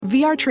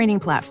VR training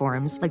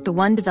platforms, like the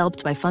one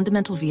developed by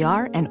Fundamental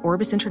VR and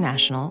Orbis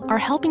International, are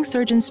helping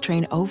surgeons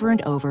train over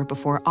and over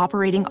before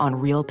operating on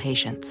real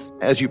patients.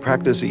 As you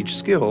practice each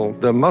skill,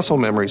 the muscle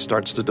memory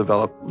starts to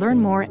develop. Learn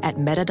more at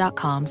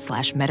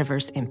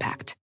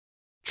meta.com/metaverseimpact.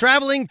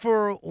 Traveling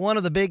for one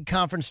of the big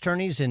conference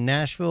tourneys in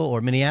Nashville or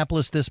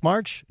Minneapolis this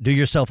March? Do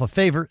yourself a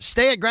favor.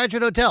 Stay at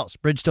Graduate Hotels,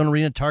 Bridgestone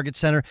Arena, Target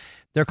Center.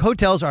 Their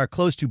hotels are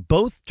close to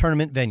both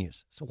tournament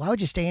venues. So why would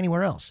you stay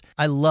anywhere else?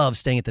 I love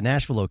staying at the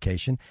Nashville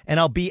location,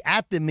 and I'll be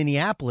at the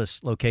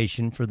Minneapolis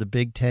location for the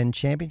Big Ten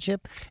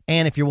Championship.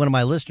 And if you're one of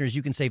my listeners,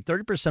 you can save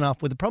 30%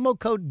 off with the promo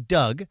code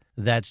DOUG.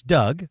 That's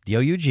Doug,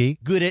 D-O-U-G.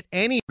 Good at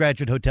any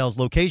Graduate Hotels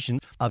location,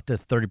 up to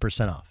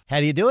 30% off. How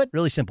do you do it?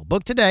 Really simple.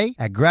 Book today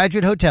at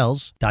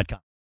graduatehotels.com.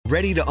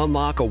 Ready to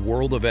unlock a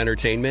world of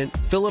entertainment?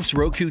 Philips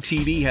Roku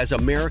TV has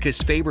America's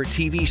favorite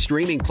TV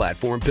streaming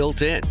platform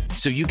built in,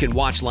 so you can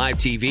watch live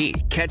TV,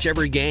 catch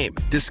every game,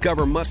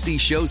 discover must-see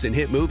shows and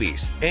hit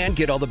movies, and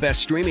get all the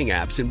best streaming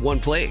apps in one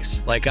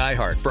place, like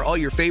iHeart for all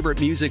your favorite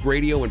music,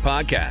 radio, and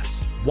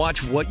podcasts.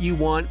 Watch what you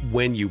want,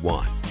 when you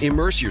want.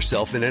 Immerse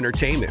yourself in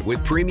entertainment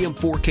with premium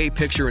 4K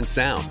picture and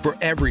sound for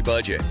every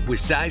budget, with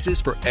sizes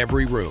for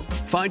every room.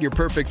 Find your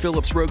perfect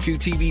Philips Roku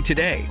TV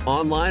today,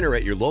 online or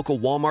at your local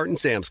Walmart and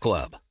Sam's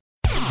Club.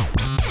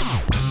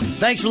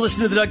 Thanks for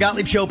listening to the Doug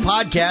Gottlieb Show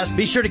podcast.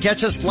 Be sure to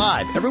catch us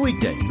live every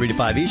weekday, 3 to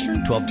 5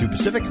 Eastern, 12 to 2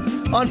 Pacific,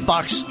 on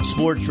Fox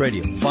Sports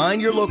Radio.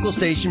 Find your local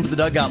station for the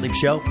Doug Gottlieb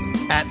Show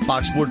at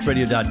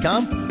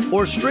foxsportsradio.com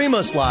or stream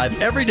us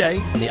live every day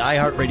on the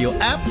iHeartRadio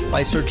app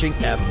by searching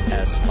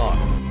FSR.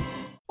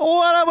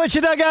 What up with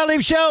your Doug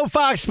Gottlieb Show,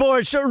 Fox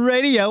Sports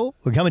Radio.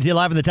 We're coming to you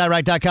live in the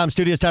TireRack.com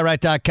studios,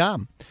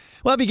 TireRack.com.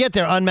 Well, if you get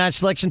there, unmatched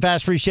selection,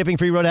 fast, free shipping,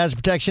 free road hazard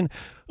protection,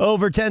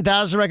 over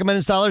 10,000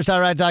 recommended installers,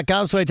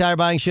 TireRack.com. So way tire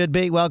buying should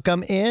be.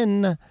 Welcome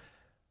in.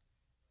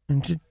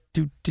 I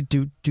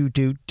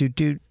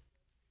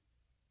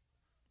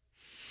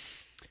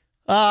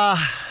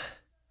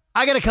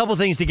got a couple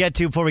things to get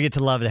to before we get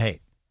to love and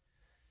hate.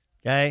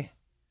 Okay?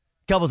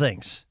 Couple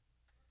things.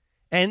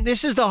 And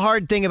this is the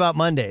hard thing about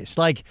Mondays.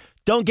 Like,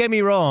 don't get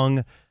me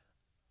wrong.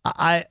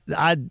 I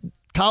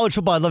college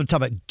football, I'd love to talk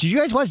about. Did you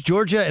guys watch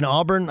Georgia and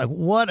Auburn? Like,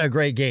 what a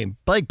great game.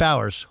 Blake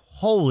Bowers,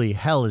 holy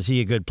hell, is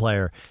he a good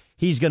player.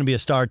 He's going to be a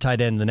star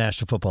tight end in the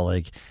National Football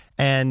League.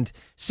 And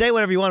say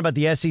whatever you want about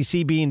the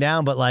SEC being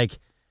down, but like,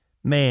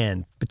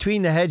 man,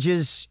 between the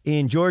hedges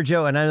in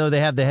Georgia, and I know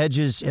they have the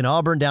hedges in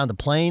Auburn down the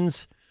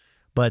plains,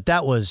 but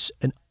that was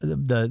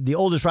the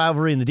oldest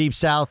rivalry in the Deep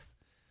South.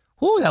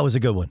 Whoo, that was a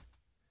good one.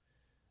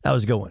 That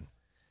was a good one.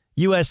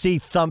 USC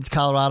thumped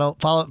Colorado.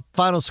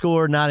 Final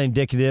score not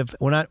indicative.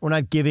 We're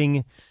not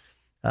giving.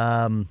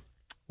 What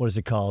is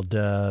it called?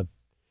 What's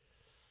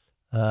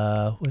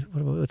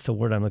the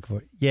word I'm looking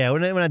for? Yeah, we're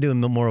not doing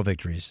memorial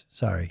victories.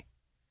 Sorry.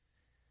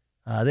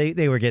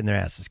 They were getting their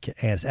asses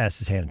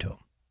handed to them.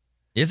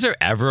 Is there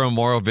ever a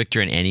moral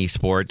victory in any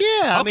sport?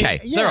 Yeah.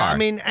 There are. I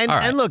mean,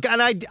 and look,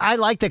 and I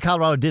like that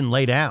Colorado didn't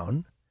lay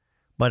down,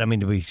 but I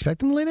mean, did we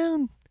expect them to lay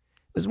down?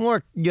 It was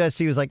more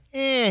USC was like,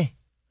 let's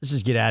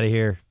just get out of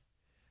here.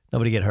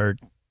 Nobody get hurt.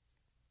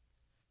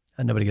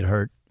 Nobody get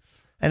hurt.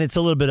 And it's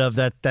a little bit of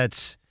that.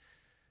 That's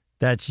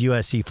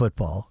USC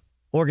football.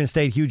 Oregon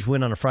State, huge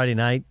win on a Friday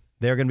night.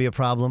 They're going to be a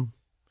problem.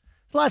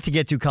 A lot to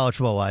get to college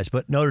football-wise,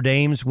 but Notre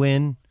Dame's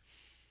win.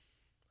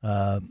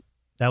 That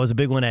was a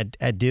big one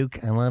at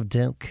Duke. I love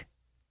Duke.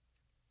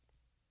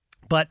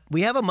 But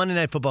we have a Monday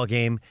Night Football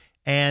game,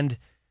 and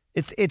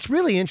it's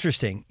really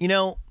interesting. You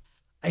know,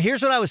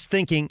 here's what I was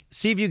thinking.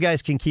 See if you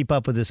guys can keep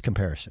up with this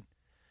comparison.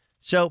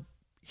 So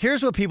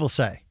here's what people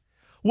say.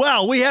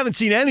 Well, we haven't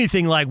seen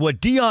anything like what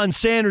Deion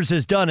Sanders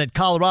has done at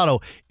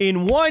Colorado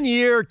in 1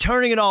 year,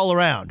 turning it all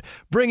around,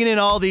 bringing in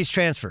all these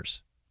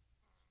transfers.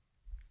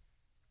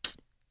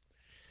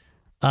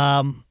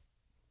 The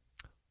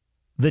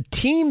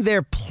team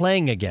they're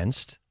playing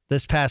against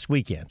this past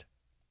weekend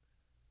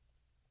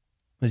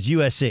was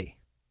USC,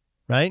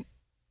 right?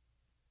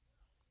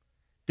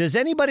 Does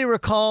anybody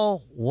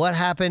recall what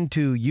happened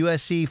to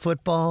USC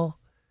football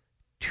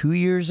 2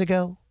 years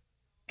ago?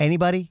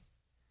 Anybody?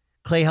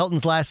 Clay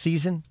Helton's last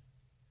season?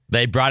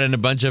 They brought in a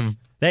bunch of...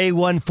 They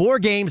won 4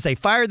 games. They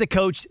fired the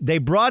coach. They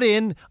brought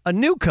in a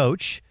new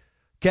coach,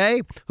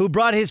 okay, who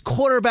brought his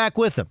quarterback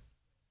with him.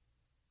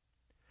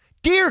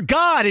 Dear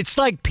God, it's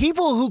like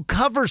people who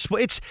cover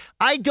sports.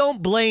 I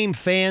don't blame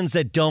fans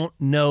that don't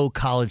know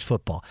college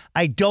football.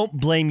 I don't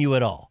blame you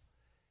at all,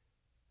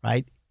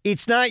 right?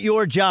 It's not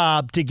your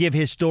job to give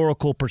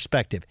historical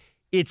perspective.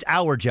 It's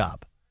our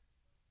job.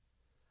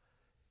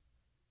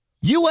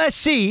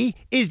 USC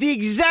is the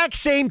exact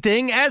same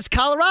thing as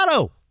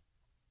Colorado.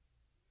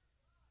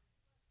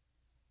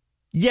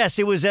 Yes,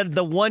 it was at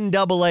the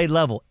 1AA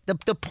level.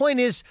 The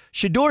point is,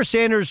 Shedeur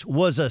Sanders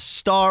was a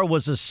star,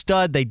 was a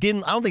stud. I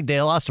don't think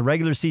they lost a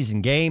regular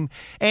season game.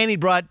 And he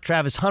brought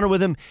Travis Hunter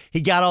with him.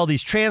 He got all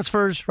these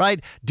transfers,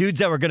 right? Dudes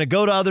that were going to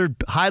go to other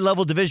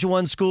high-level Division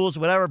I schools,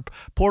 whatever,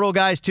 portal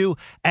guys too,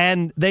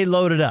 and they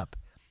loaded up.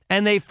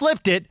 And they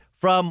flipped it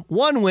from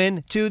 1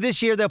 win to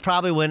this year they'll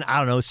probably win,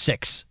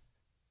 6.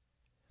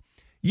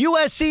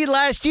 USC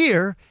last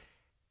year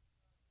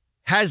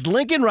has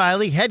Lincoln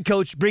Riley, head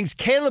coach, brings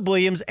Caleb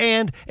Williams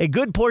and a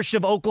good portion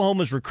of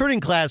Oklahoma's recruiting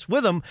class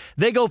with them.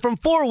 They go from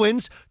 4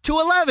 wins to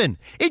 11.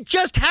 It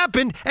just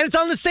happened, and it's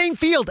on the same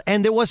field.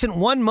 And there wasn't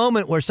one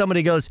moment where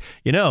somebody goes,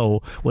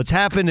 what's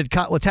happening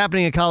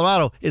in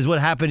Colorado is what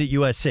happened at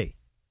USC.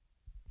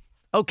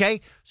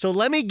 Okay, so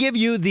let me give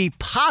you the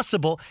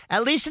possible,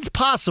 at least it's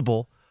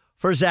possible,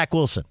 for Zach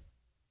Wilson.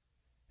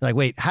 Like,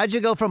 wait, how'd you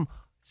go from,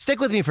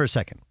 stick with me for a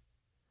second.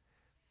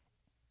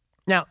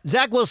 Now,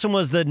 Zach Wilson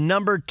was the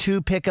number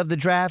 2 pick of the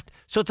draft,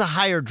 so it's a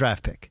higher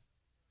draft pick.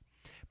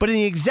 But in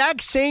the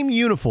exact same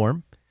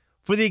uniform,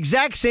 for the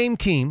exact same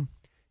team,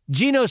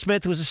 Geno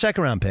Smith was a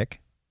second-round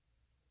pick,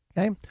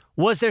 okay,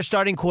 was their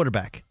starting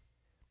quarterback.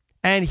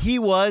 And he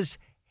was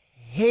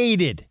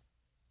hated.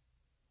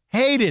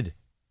 Hated.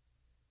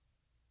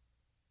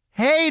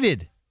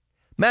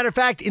 Matter of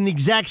fact, in the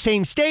exact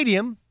same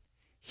stadium,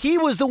 he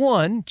was the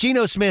one,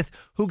 Geno Smith,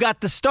 who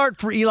got the start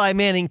for Eli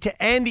Manning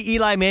to end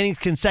Eli Manning's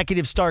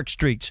consecutive start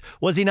streaks.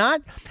 Was he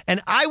not?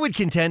 And I would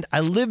contend,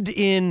 I lived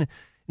in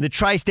the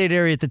tri-state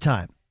area at the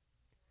time,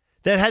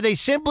 that had they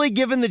simply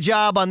given the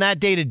job on that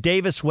day to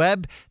Davis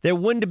Webb, there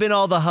wouldn't have been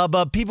all the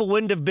hubbub. People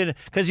wouldn't have been,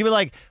 because you were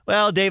like,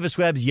 well, Davis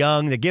Webb's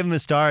young. They give him a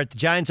start. The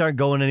Giants aren't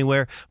going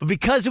anywhere. But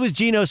because it was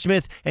Geno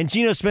Smith, and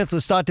Geno Smith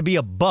was thought to be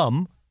a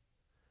bum,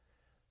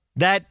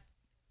 that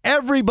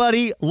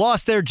everybody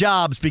lost their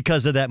jobs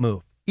because of that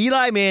move.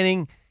 Eli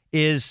Manning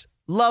is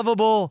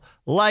lovable,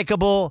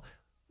 likable.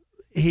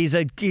 He's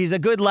a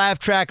good laugh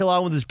track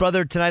along with his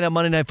brother tonight on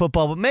Monday Night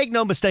Football. But make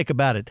no mistake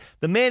about it,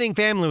 the Manning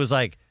family was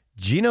like,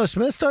 Geno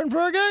Smith starting for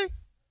our guy?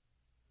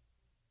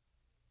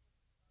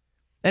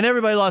 And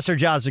everybody lost their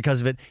jobs because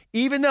of it,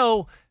 even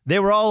though they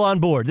were all on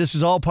board. This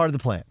was all part of the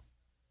plan.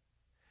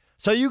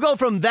 So you go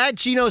from that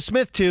Geno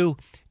Smith to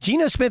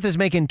Geno Smith is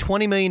making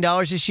 $20 million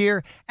this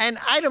year, and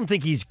I don't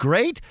think he's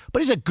great,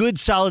 but he's a good,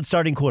 solid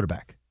starting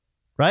quarterback,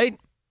 right?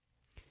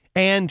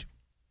 And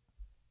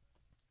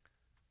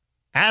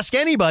ask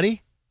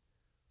anybody,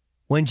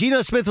 when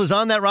Geno Smith was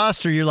on that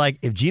roster, you're like,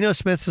 if Geno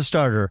Smith's a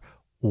starter,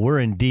 we're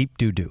in deep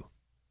doo-doo.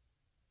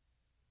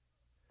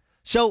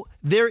 So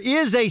there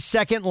is a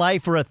second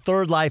life or a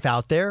third life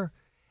out there.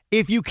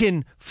 If you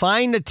can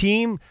find a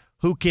team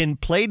who can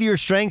play to your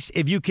strengths,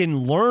 if you can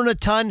learn a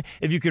ton,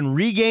 if you can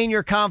regain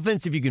your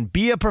confidence, if you can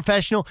be a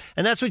professional,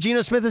 and that's what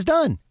Geno Smith has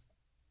done.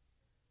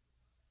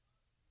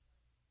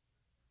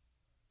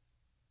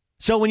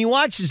 So when you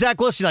watch Zach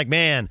Wilson, you're like,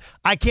 man,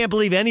 I can't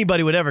believe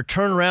anybody would ever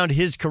turn around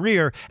his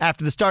career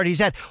after the start he's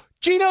had.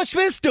 Geno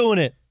Smith's doing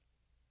it.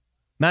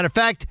 Matter of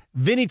fact,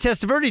 Vinny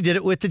Testaverde did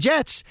it with the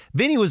Jets.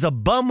 Vinny was a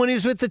bum when he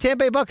was with the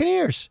Tampa Bay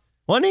Buccaneers,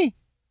 wasn't he?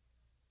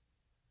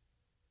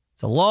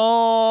 It's a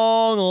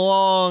long,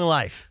 long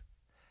life.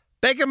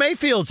 Baker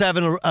Mayfield's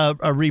having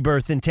a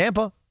rebirth in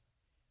Tampa.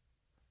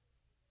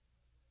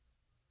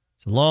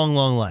 It's a long,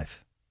 long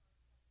life.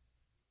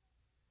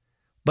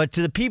 But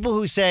to the people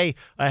who say,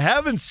 I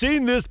haven't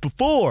seen this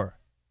before.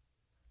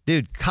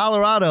 Dude,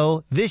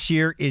 Colorado this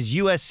year is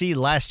USC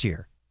last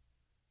year.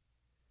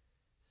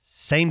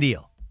 Same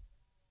deal.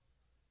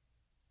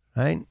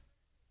 Right?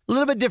 A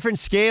little bit different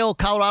scale.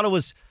 Colorado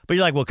was, but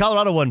you're like, well,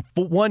 Colorado won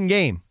one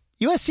game.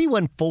 USC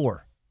won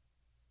 4.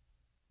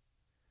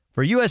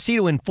 For USC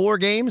to win 4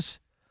 games,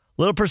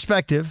 a little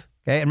perspective.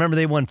 Okay, and remember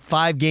they won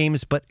 5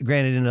 games, but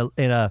granted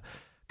in a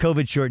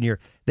COVID shortened year.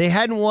 They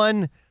hadn't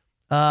won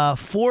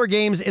 4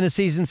 games in a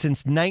season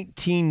since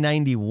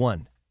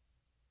 1991.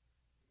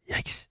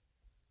 Yikes.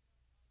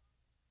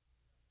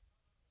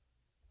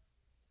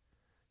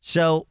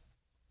 So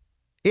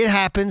it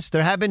happens.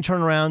 There have been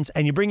turnarounds,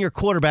 and you bring your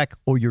quarterback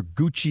or your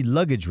Gucci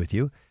luggage with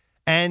you,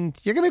 and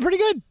you're going to be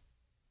pretty good.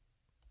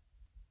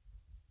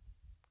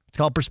 It's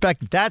called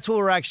perspective. That's what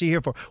we're actually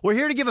here for. We're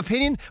here to give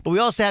opinion, but we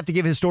also have to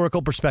give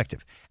historical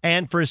perspective.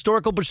 And for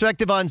historical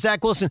perspective on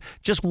Zach Wilson,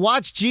 just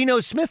watch Geno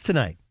Smith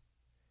tonight.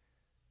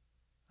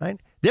 Right?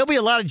 There'll be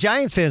a lot of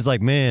Giants fans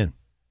like, man,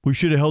 we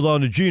should have held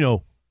on to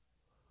Geno.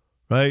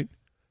 Right?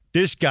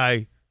 This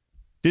guy,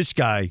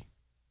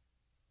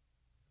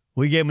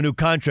 we gave him a new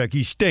contract.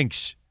 He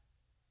stinks.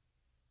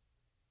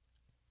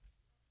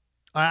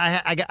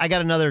 I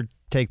got another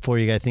take for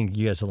you I think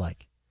you guys will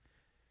like.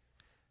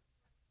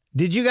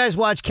 Did you guys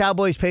watch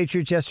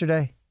Cowboys-Patriots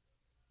yesterday?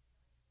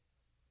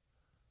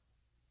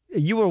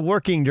 You were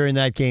working during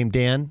that game,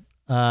 Dan,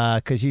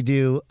 because you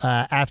do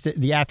after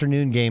the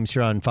afternoon games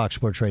here on Fox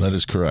Sports Radio. That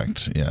is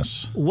correct,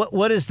 yes.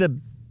 What's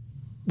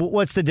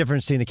the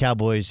difference between the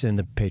Cowboys and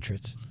the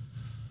Patriots?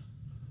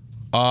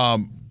 I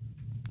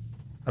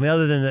mean,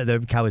 other than that,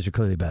 the Cowboys are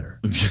clearly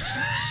better.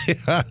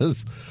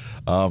 Yes.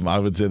 I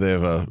would say they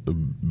have a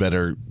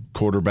better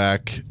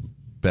quarterback,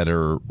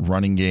 better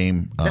running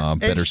game,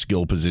 better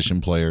skill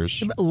position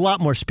players. A lot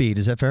more speed.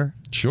 Is that fair?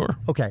 Sure.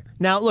 Okay.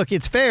 Now, look,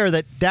 it's fair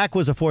that Dak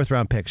was a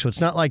 4th-round pick, so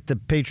it's not like the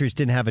Patriots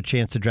didn't have a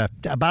chance to draft.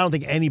 But I don't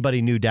think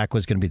anybody knew Dak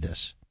was going to be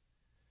this.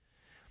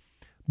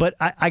 But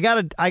I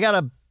got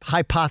a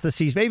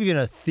hypothesis, maybe even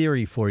a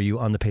theory for you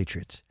on the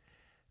Patriots,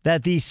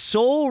 that the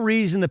sole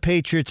reason the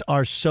Patriots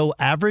are so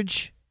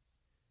average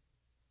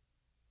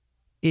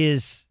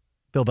is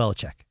Bill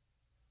Belichick.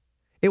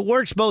 It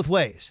works both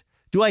ways.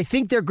 Do I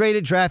think they're great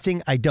at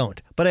drafting? I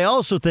don't. But I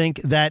also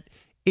think that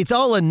it's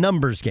all a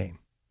numbers game.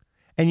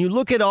 And you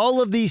look at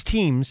all of these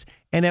teams,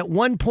 and at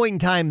one point in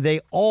time, they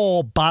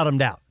all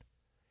bottomed out.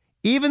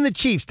 Even the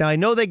Chiefs. Now, I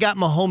know they got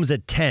Mahomes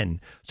at 10,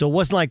 so it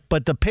wasn't like,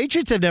 but the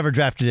Patriots have never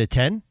drafted at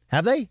 10,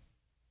 have they?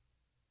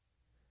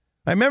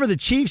 I remember the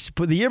Chiefs,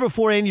 the year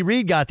before Andy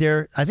Reid got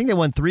there, I think they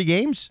won 3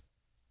 games.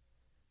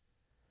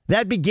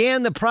 That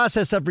began the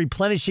process of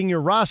replenishing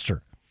your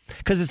roster.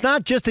 Because it's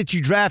not just that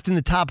you draft in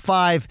the top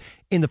 5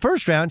 in the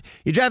first round.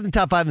 You draft in the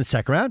top 5 in the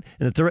second round.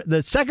 And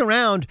the second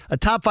round, a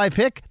top 5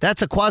 pick,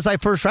 that's a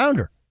quasi-first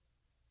rounder.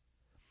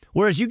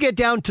 Whereas you get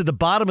down to the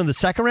bottom of the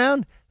second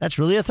round, that's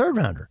really a third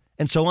rounder.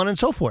 And so on and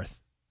so forth.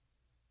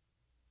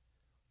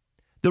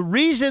 The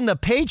reason the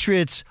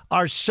Patriots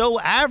are so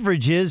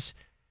average is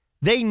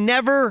they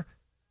never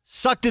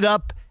sucked it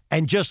up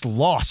and just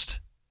lost.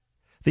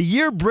 The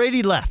year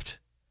Brady left,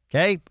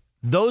 okay,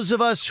 those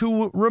of us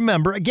who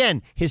remember,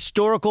 again,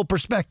 historical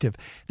perspective,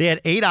 they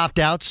had 8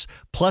 opt-outs,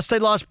 plus they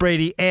lost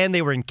Brady, and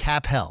they were in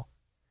cap hell.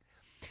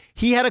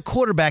 He had a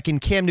quarterback in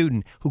Cam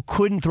Newton who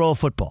couldn't throw a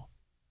football.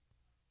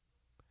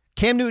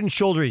 Cam Newton's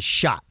shoulder is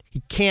shot.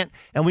 He can't,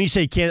 and when you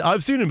say can't,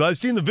 I've seen him, I've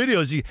seen the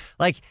videos.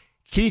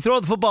 Can you throw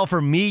the football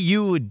for me,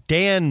 you,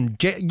 Dan?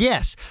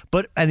 Yes,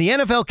 but at the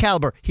NFL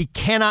caliber, he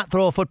cannot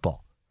throw a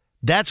football.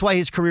 That's why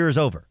his career is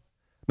over.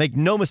 Make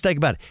no mistake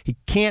about it. He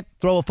can't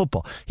throw a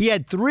football. He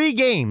had 3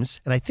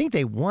 games, and I think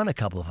they won a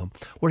couple of them,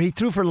 where he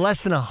threw for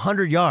less than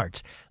 100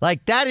 yards.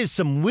 Like, that is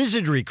some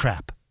wizardry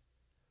crap.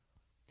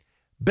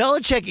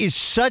 Belichick is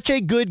such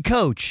a good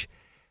coach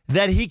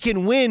that he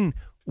can win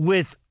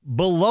with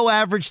below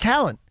average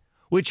talent,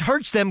 which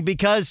hurts them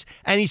because,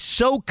 and he's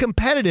so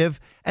competitive,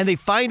 and they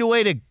find a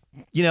way to,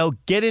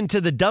 get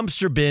into the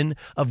dumpster bin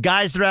of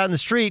guys that are out in the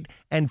street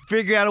and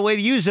figure out a way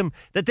to use them,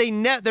 that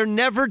they're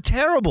never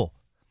terrible.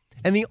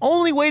 And the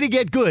only way to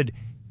get good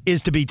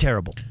is to be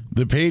terrible.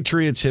 The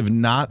Patriots have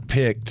not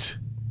picked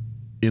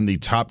in the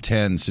top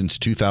 10 since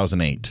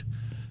 2008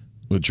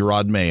 with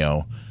Gerard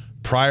Mayo.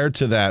 Prior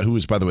to that, who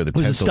was, by the way, the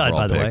 10th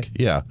overall pick.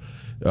 Yeah.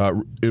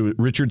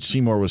 Richard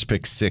Seymour was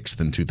picked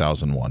 6th in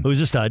 2001. Who's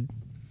a stud,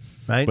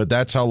 right? But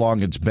that's how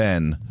long it's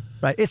been.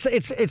 Right.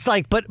 It's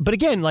like, but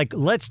again, like,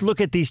 let's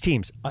look at these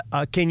teams.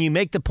 Can you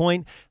make the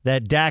point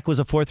that Dak was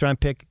a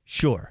 4th-round pick?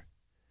 Sure.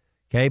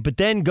 Okay, but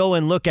then go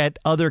and look at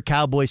other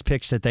Cowboys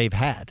picks that they've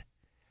had.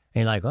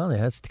 And you're like, well,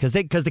 that's because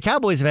the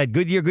Cowboys have had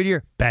good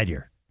year, bad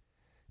year.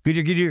 Good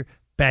year,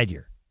 bad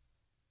year.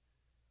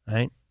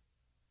 Right?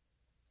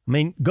 I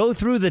mean, go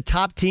through the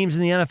top teams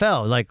in the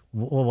NFL. Like,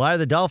 well, why are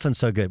the Dolphins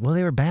so good? Well,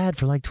 they were bad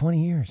for like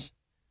 20 years.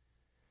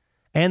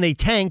 And they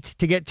tanked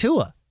to get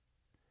Tua.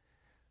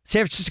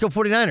 San Francisco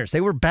 49ers,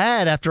 they were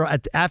bad after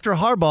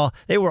Harbaugh.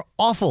 They were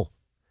awful.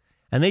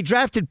 And they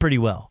drafted pretty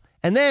well.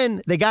 And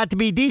then they got to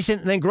be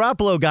decent, and then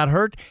Garoppolo got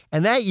hurt.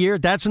 And that year,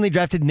 that's when they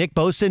drafted Nick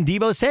Bosa and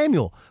Deebo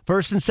Samuel,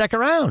 1st and 2nd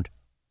round.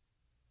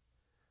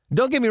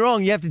 Don't get me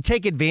wrong, you have to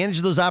take advantage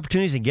of those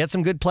opportunities and get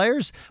some good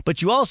players,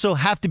 but you also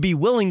have to be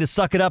willing to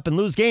suck it up and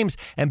lose games.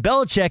 And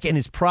Belichick and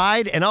his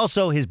pride and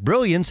also his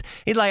brilliance,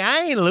 he's like,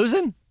 I ain't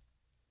losing.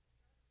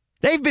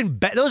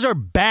 Those are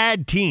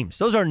bad teams.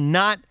 Those are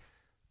not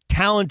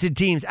talented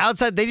teams.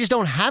 Outside, they just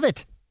don't have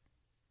it.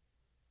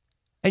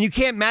 And you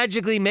can't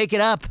magically make it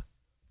up.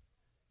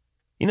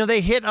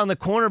 They hit on the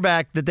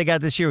cornerback that they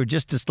got this year who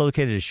just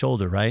dislocated his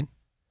shoulder, right?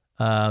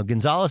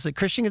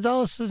 Christian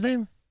Gonzalez is his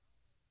name?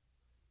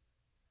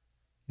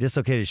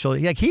 Dislocated his shoulder.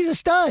 Like, he's a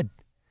stud.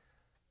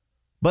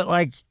 But,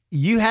 like,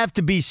 you have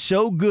to be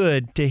so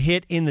good to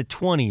hit in the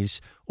 20s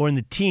or in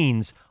the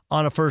teens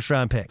on a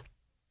first-round pick.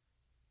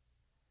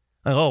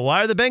 Like, oh,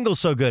 why are the Bengals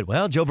so good?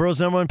 Well, Joe Burrow's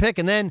the #1 pick,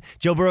 and then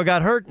Joe Burrow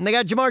got hurt, and they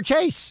got Jamar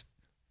Chase.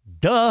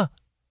 Duh.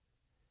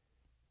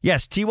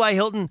 Yes, T.Y.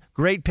 Hilton,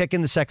 great pick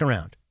in the 2nd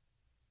round.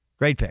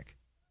 Great pick.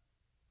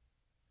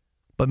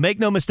 But make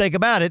no mistake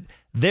about it,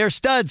 their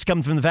studs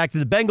come from the fact that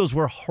the Bengals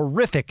were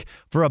horrific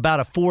for about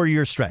a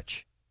 4-year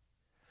stretch.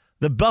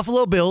 The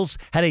Buffalo Bills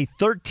had a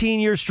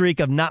 13-year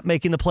streak of not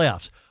making the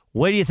playoffs.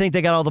 Where do you think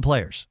they got all the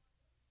players?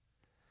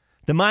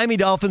 The Miami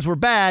Dolphins were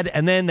bad,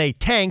 and then they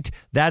tanked.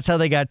 That's how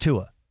they got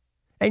Tua.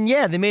 And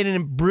yeah, they made a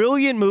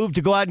brilliant move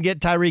to go out and get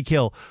Tyreek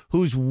Hill,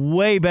 who's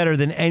way better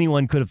than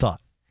anyone could have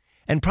thought.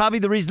 And probably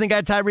the reason they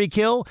got Tyreek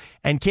Hill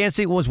and Kansas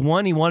City was,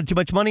 1, he wanted too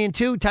much money, and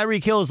 2,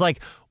 Tyreek Hill is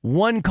like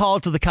 1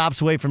 call to the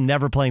cops away from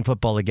never playing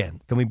football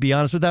again. Can we be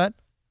honest with that?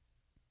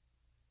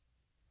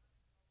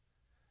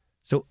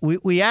 So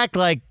we act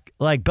like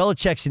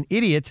Belichick's an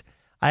idiot.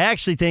 I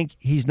actually think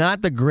he's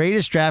not the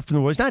greatest draft in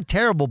the world. He's not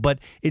terrible, but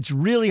it's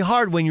really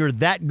hard when you're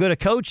that good a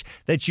coach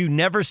that you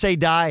never say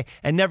die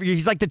and never.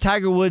 He's like the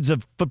Tiger Woods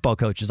of football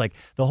coaches. Like,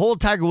 the whole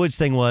Tiger Woods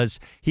thing was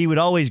he would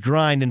always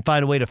grind and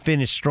find a way to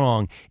finish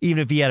strong, even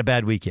if he had a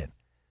bad weekend.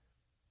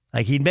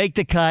 Like, he'd make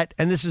the cut,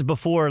 and this is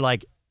before,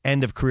 like,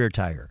 end of career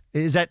Tiger.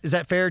 Is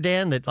that fair,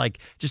 Dan? That, like,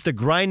 just the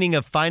grinding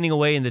of finding a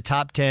way in the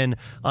top 10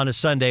 on a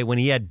Sunday when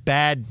he had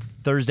bad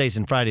Thursdays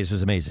and Fridays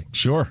was amazing.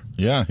 Sure.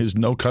 Yeah, his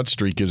no-cut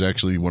streak is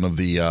actually one of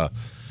the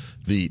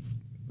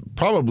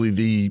probably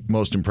the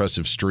most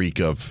impressive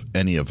streak of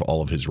any of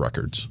all of his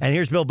records. And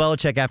here's Bill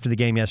Belichick after the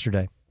game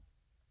yesterday,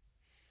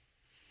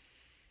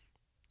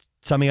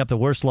 summing up the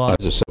worst loss.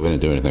 I just said we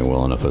didn't do anything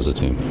well enough as a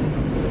team.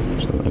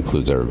 So it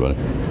includes everybody.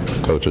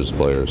 Coaches,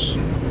 players,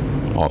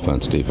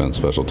 offense, defense,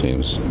 special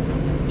teams.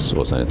 Just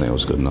wasn't anything that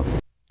was good enough.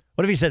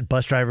 What if he said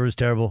bus driver was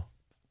terrible?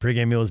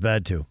 Pre-game meal was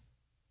bad too.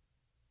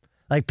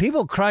 Like,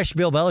 people crush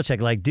Bill Belichick.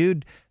 Like,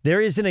 dude,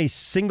 there isn't a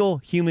single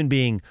human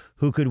being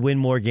who could win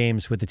more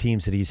games with the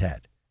teams that he's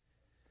had.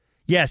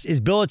 Yes, is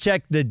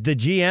Belichick the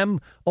GM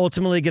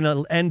ultimately going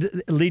to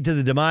lead to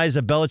the demise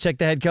of Belichick,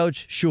 the head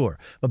coach? Sure.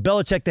 But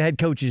Belichick, the head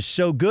coach, is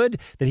so good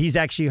that he's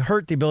actually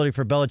hurt the ability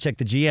for Belichick,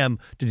 the GM,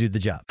 to do the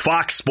job.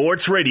 Fox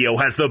Sports Radio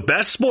has the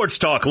best sports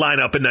talk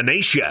lineup in the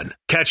nation.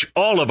 Catch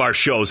all of our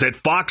shows at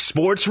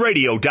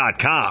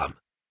foxsportsradio.com.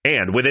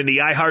 And within the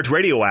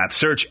iHeartRadio app,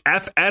 search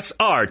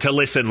FSR to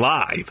listen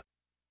live.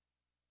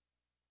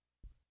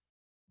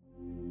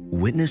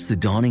 Witness the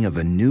dawning of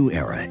a new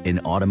era in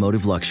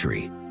automotive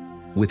luxury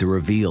with a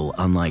reveal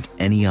unlike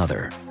any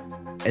other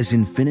as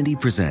Infiniti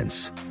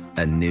presents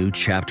a new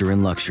chapter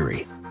in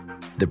luxury,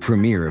 the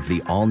premiere of the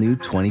all-new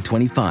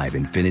 2025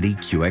 Infiniti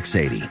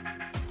QX80.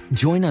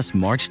 Join us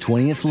March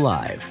 20th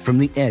live from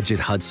the Edge at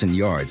Hudson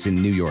Yards in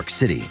New York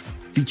City,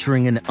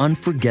 featuring an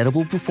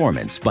unforgettable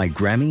performance by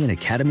Grammy and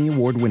Academy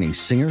Award-winning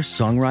singer,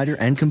 songwriter,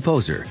 and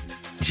composer,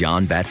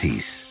 Jon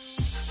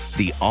Batiste.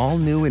 The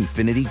all-new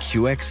Infiniti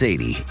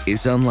QX80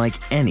 is unlike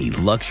any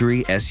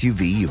luxury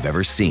SUV you've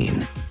ever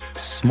seen.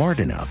 Smart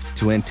enough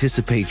to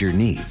anticipate your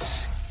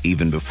needs,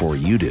 even before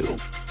you do.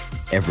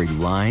 Every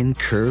line,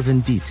 curve,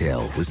 and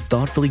detail was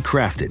thoughtfully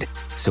crafted,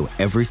 so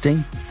everything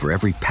for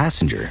every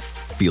passenger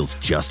feels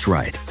just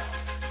right.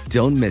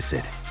 Don't miss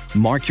it.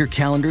 Mark your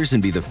calendars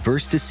and be the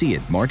first to see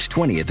it March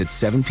 20th at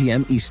 7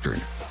 p.m.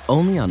 Eastern,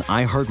 only on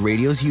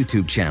iHeartRadio's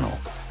YouTube channel.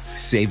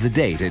 Save the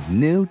date at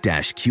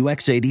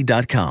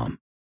new-QX80.com.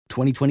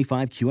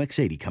 2025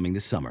 QX80 coming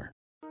this summer.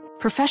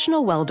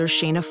 Professional welder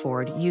Shayna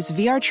Ford used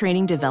VR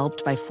training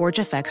developed by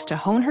ForgeFX to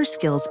hone her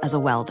skills as a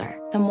welder.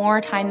 The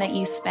more time that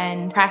you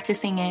spend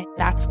practicing it,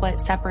 that's what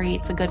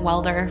separates a good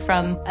welder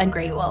from a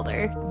great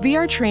welder.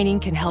 VR training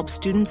can help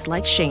students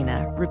like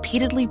Shayna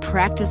repeatedly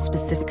practice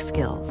specific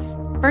skills.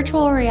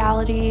 Virtual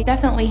reality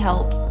definitely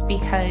helps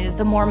because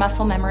the more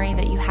muscle memory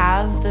that you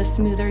have, the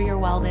smoother your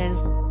weld is.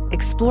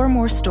 Explore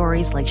more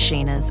stories like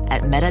Shayna's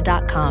at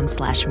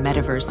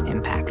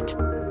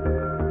meta.com/metaverseimpact.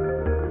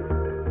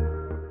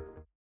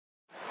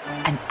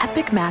 An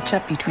epic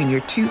matchup between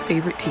your two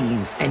favorite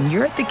teams, and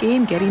you're at the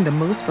game getting the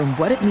most from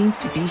what it means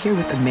to be here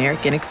with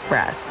American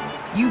Express.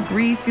 You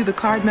breeze through the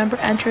card member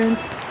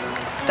entrance,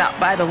 stop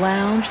by the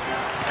lounge.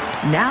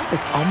 Now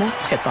it's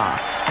almost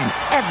tip-off, and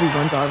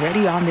everyone's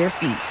already on their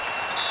feet.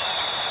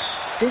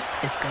 This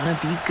is gonna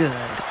be good.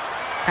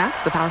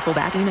 That's the powerful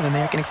backing of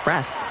American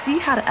Express. See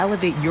how to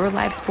elevate your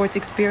live sports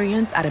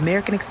experience at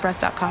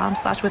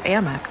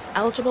americanexpress.com/withAmex.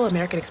 Eligible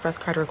American Express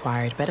card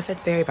required.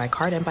 Benefits vary by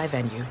card and by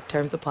venue.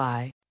 Terms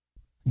apply.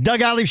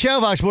 Doug Gottlieb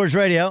Show, Fox Sports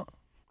Radio.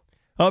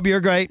 Hope you're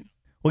great.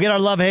 We'll get our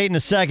love-hate in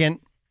a second.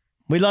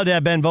 We'd love to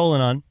have Ben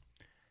Bolin on.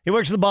 He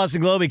works for the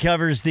Boston Globe. He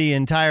covers the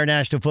entire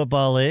National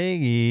Football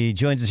League. He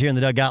joins us here in the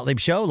Doug Gottlieb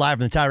Show, live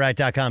from the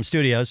TireRack.com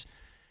studios.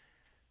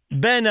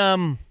 Ben,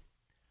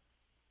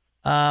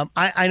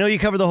 I know you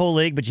cover the whole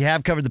league, but you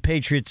have covered the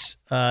Patriots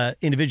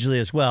individually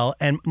as well.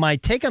 And my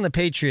take on the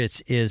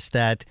Patriots is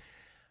that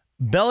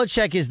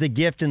Belichick is the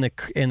gift and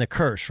the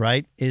curse,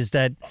 right? Is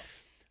that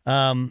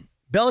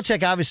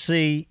Belichick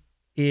obviously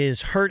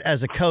is hurt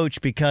as a coach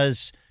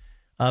because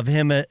of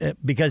him,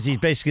 because he's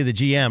basically the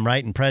GM,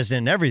 right, and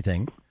president and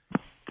everything.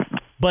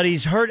 But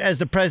he's hurt as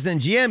the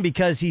president and GM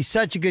because he's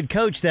such a good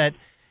coach that,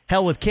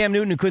 hell, with Cam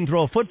Newton who couldn't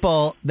throw a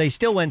football, they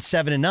still went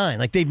 7-9.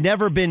 Like, they've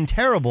never been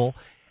terrible.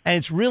 And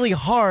it's really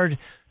hard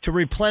to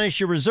replenish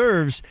your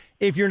reserves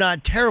if you're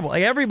not terrible.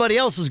 Like, everybody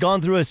else has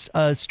gone through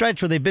a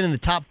stretch where they've been in the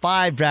top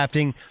 5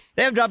 drafting.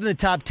 They haven't dropped in the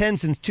top 10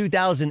 since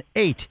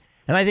 2008.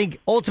 And I think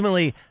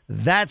ultimately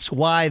that's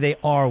why they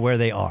are where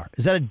they are.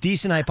 Is that a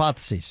decent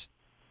hypothesis?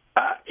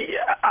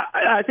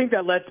 I think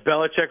that lets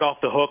Belichick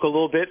off the hook a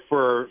little bit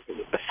for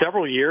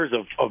several years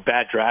of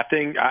bad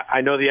drafting.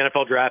 I know the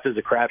NFL draft is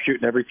a crapshoot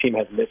and every team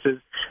has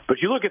misses.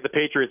 But you look at the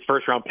Patriots'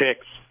 first-round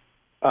picks,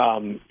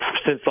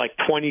 since like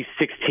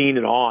 2016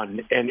 and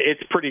on, and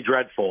it's pretty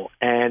dreadful.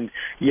 And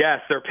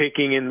yes, they're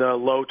picking in the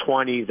low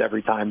 20s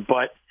every time,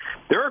 but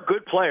there are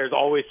good players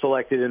always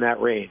selected in that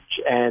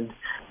range. And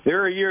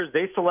there are years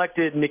they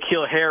selected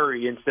N'Keal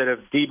Harry instead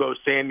of Deebo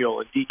Samuel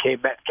and DK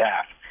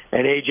Metcalf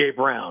and A.J.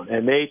 Brown.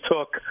 And they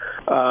took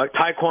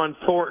Tyquan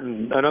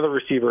Thornton, another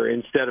receiver,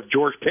 instead of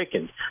George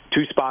Pickens,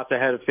 2 spots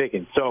ahead of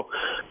Pickens. So,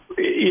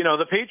 you know,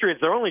 the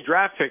Patriots, their only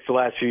draft picks the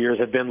last few years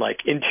have been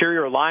like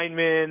interior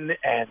linemen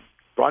and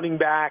running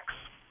backs.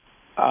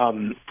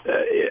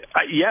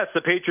 Yes,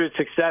 the Patriots'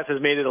 success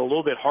has made it a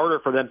little bit harder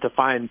for them to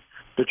find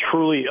the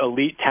truly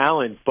elite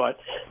talent,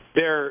 but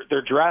their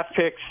draft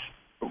picks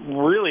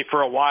really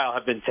for a while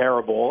have been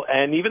terrible.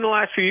 And even the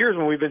last few years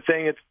when we've been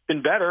saying it's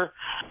been better,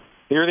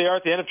 here they are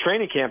at the end of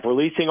training camp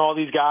releasing all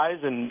these guys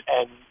and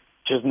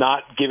just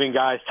not giving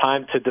guys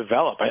time to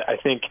develop. I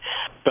think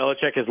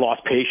Belichick has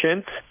lost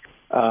patience.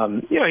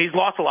 He's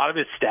lost a lot of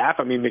his staff.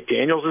 I mean,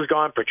 McDaniels is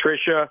gone,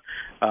 Patricia,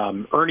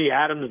 Ernie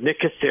Adams,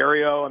 Nick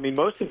Caserio. I mean,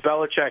 most of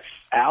Belichick's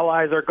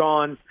allies are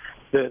gone.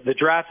 The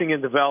drafting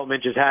and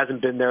development just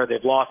hasn't been there.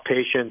 They've lost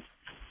patience,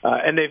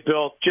 and they've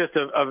built just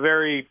a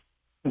very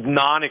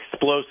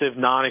non-explosive,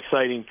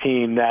 non-exciting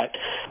team that,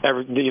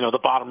 the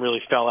bottom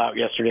really fell out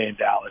yesterday in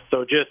Dallas.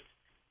 So just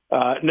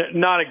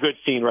not a good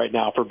scene right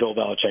now for Bill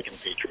Belichick and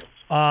the Patriots.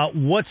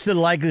 What's the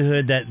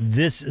likelihood that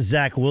this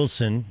Zach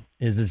Wilson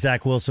is the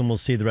Zach Wilson we'll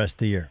see the rest of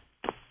the year?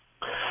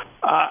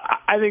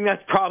 I think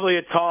that's probably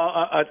a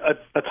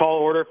tall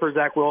order for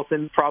Zach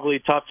Wilson. Probably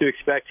tough to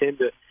expect him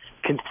to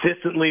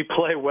consistently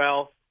play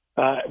well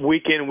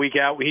week in, week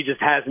out. He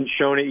just hasn't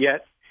shown it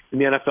yet in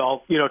the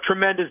NFL.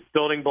 Tremendous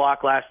building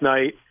block last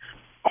night.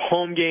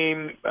 Home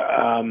game,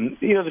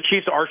 the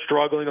Chiefs are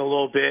struggling a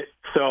little bit,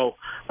 so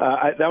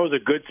that was a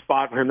good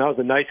spot for him. That was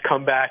a nice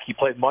comeback. He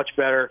played much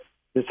better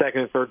in the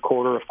second and third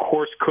quarter. Of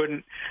course,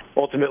 couldn't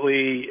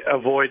ultimately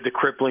avoid the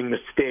crippling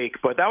mistake,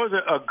 but that was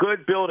a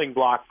good building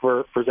block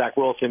for Zach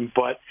Wilson.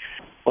 But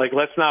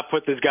let's not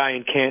put this guy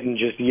in Canton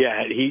just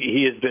yet.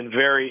 He has been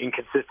very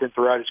inconsistent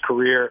throughout his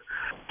career.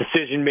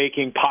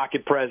 Decision-making,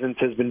 pocket presence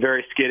has been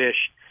very skittish.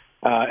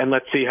 And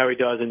let's see how he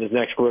does in his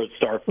next road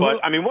start.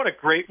 But I mean, what a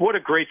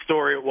great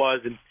story it was,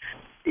 and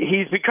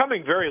he's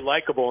becoming very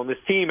likable. And this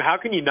team, how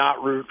can you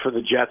not root for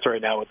the Jets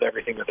right now with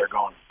everything that they're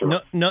going through?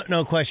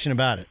 No question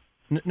about it.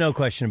 No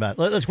question about it.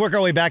 Let's work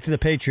our way back to the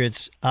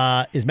Patriots.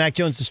 Is Mac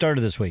Jones the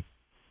starter this week?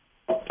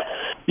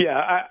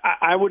 Yeah,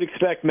 I would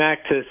expect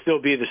Mac to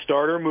still be the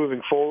starter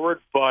moving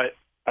forward, but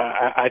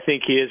I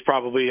think he is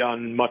probably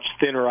on much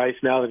thinner ice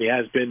now than he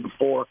has been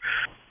before.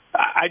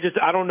 I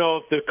don't know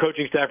if the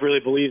coaching staff really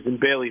believes in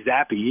Bailey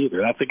Zappi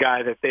either. That's a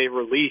guy that they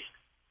released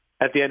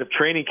at the end of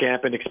training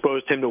camp and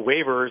exposed him to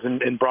waivers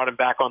and brought him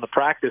back on the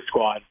practice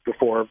squad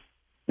before,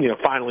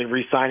 finally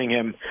re-signing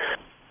him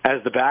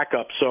as the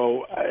backup.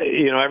 So,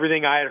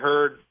 everything I had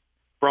heard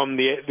from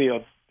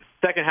the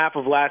second half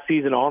of last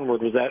season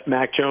onward was that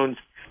Mac Jones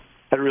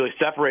had really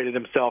separated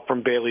himself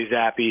from Bailey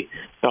Zappi.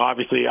 Now,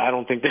 obviously, I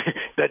don't think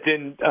that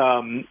didn't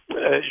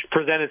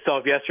present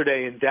itself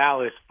yesterday in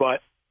Dallas,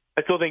 but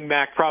I still think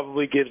Mac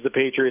probably gives the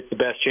Patriots the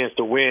best chance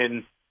to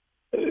win.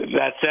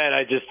 That said,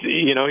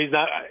 he's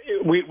not.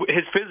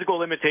 His physical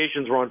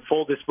limitations were on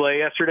full display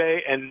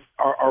yesterday, and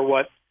are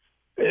what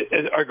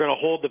are going to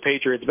hold the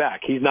Patriots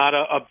back. He's not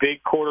a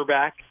big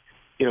quarterback.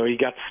 He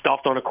got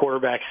stuffed on a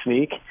quarterback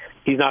sneak.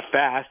 He's not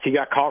fast. He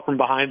got caught from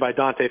behind by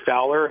Dante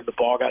Fowler, and the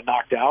ball got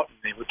knocked out, and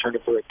they returned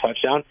it for a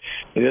touchdown.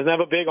 He doesn't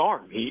have a big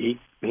arm. He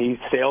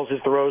sails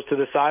his throws to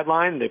the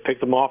sideline. They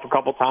picked him off a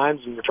couple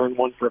times and returned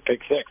one for a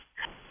pick six.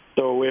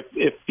 So if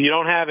you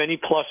don't have any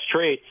plus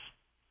traits,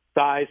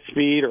 size,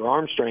 speed, or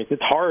arm strength,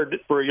 it's hard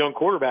for a young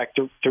quarterback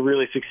to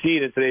really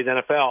succeed in today's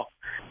NFL.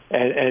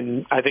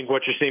 And I think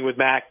what you're seeing with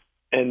Mac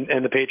and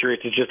the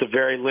Patriots is just a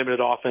very limited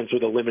offense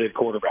with a limited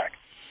quarterback.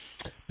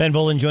 Ben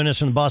Bolin joined us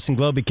from the Boston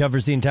Globe. He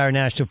covers the entire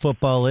National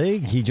Football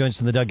League. He joins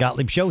us on the Doug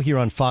Gottlieb Show here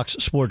on Fox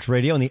Sports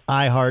Radio and the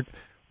iHeart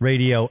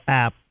Radio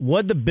app.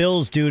 What'd the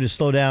Bills do to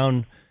slow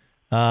down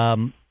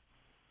the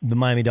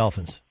Miami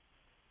Dolphins?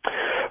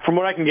 From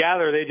what I can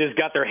gather, they just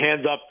got their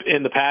hands up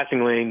in the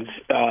passing lanes.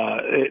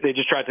 They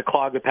just tried to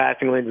clog the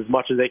passing lanes as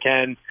much as they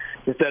can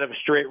instead of a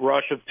straight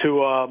rush of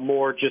Tua,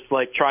 more just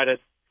try to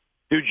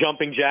do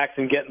jumping jacks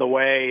and get in the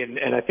way,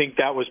 and I think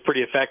that was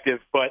pretty effective.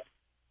 But,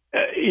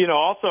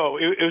 also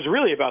it was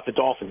really about the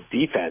Dolphins'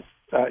 defense.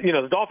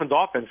 The Dolphins'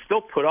 offense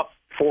still put up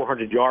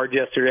 400 yards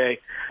yesterday.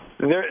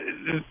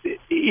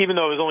 Even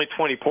though it was only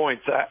 20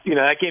 points,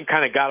 that game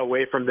kind of got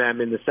away from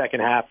them in the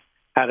second half.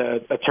 Had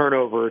a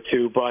turnover or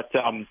two, but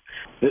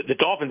the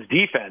Dolphins'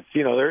 defense,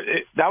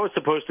 that was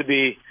supposed to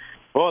be,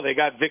 they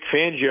got Vic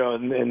Fangio,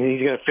 and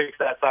he's going to fix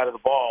that side of the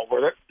ball.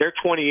 Where they're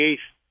 28th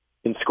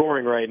in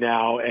scoring right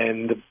now,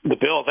 and the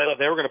Bills,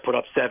 they were going to put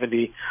up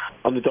 70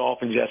 on the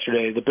Dolphins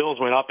yesterday. The Bills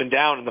went up and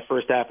down in the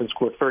first half and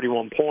scored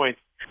 31 points.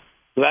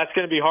 So that's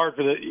going to be hard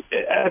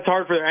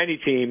for any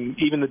team,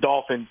 even the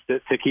Dolphins,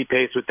 to keep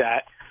pace with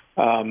that.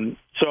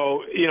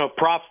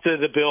 Props to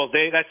the Bills.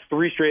 That's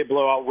 3 straight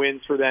blowout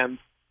wins for them.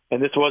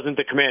 And this wasn't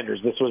the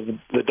Commanders. This was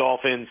the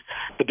Dolphins.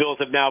 The Bills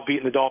have now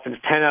beaten the Dolphins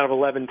 10 out of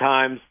 11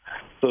 times.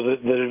 So the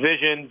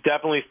division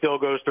definitely still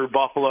goes through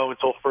Buffalo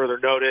until further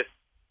notice.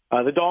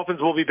 The Dolphins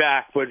will be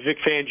back, but Vic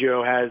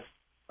Fangio has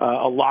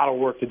a lot of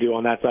work to do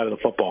on that side of the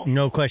football.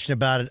 No question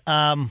about it.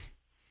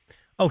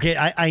 Okay,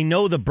 I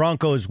know the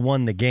Broncos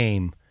won the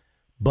game,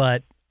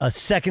 but a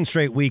second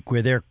straight week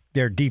where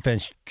their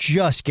defense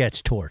just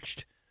gets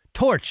torched.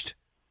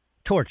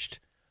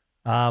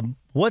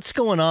 What's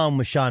going on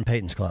with Sean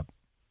Payton's club?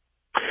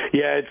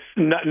 Yeah, it's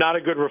not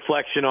a good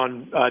reflection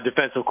on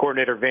defensive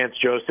coordinator Vance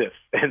Joseph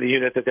and the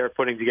unit that they're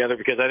putting together,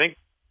 because I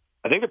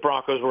think the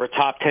Broncos were a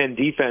top 10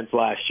 defense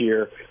last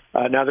year.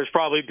 Now, there's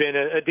probably been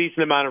a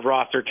decent amount of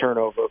roster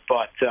turnover,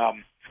 but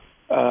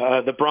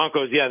the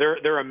Broncos,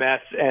 they're a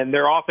mess, and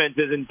their offense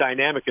isn't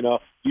dynamic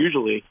enough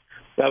usually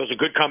that was a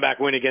good comeback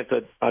win against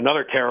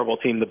another terrible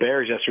team, the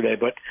Bears, yesterday.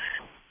 But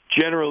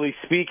generally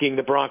speaking,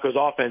 the Broncos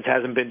offense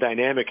hasn't been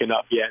dynamic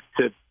enough yet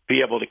to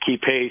be able to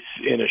keep pace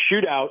in a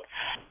shootout.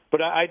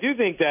 But I do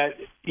think that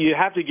you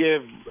have to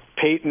give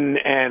Peyton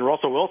and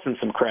Russell Wilson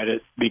some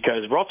credit,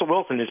 because Russell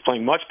Wilson is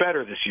playing much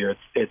better this year.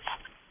 It's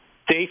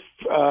safe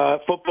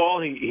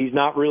football. He's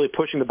not really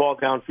pushing the ball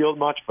downfield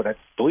much, but I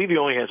believe he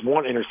only has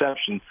one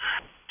interception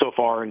so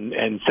far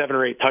and 7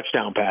 or 8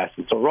 touchdown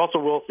passes. So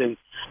Russell Wilson,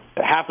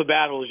 half the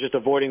battle is just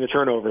avoiding the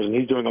turnovers, and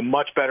he's doing a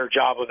much better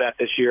job of that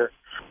this year.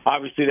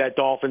 Obviously, that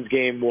Dolphins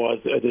game was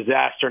a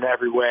disaster in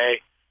every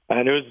way,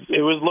 and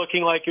it was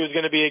looking like it was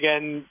going to be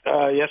again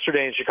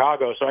yesterday in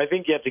Chicago. So I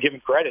think you have to give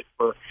him credit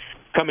for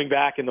coming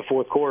back in the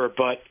fourth quarter.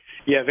 But,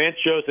 yeah, Vance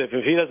Joseph,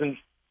 if he doesn't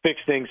fix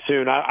things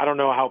soon, I don't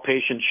know how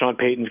patient Sean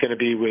Payton's going to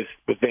be with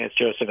Vance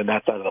Joseph and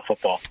that side of the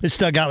football. It's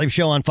Doug Gottlieb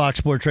Show on Fox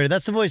Sports Radio.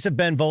 That's the voice of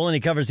Ben Volen. He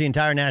covers the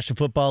entire National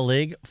Football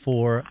League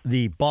for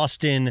the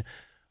Boston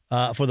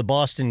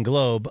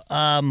Globe.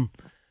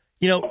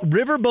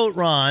 Riverboat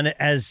Ron,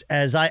 as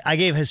I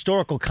gave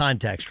historical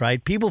context,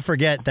 right? People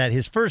forget that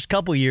his first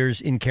couple years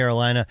in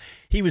Carolina,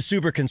 he was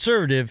super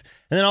conservative,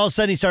 and then all of a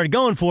sudden he started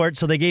going for it,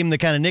 so they gave him the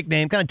kind of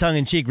nickname, kind of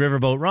tongue-in-cheek,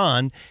 Riverboat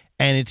Ron,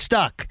 and it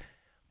stuck.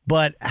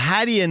 But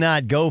how do you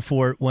not go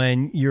for it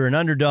when you're an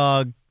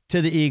underdog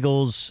to the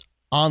Eagles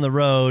on the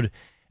road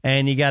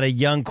and you got a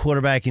young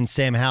quarterback in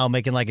Sam Howell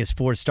making like his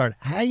fourth start?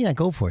 How do you not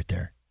go for it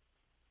there?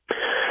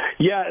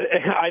 Yeah,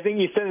 I think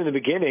you said in the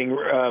beginning,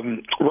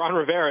 Ron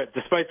Rivera,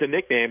 despite the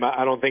nickname,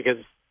 I don't think has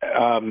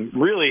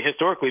really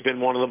historically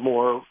been one of the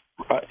more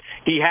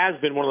he has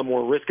been one of the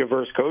more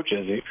risk-averse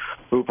coaches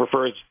who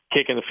prefers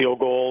kicking the field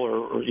goal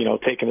or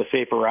taking the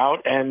safer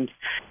route. And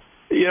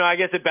I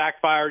guess it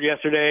backfired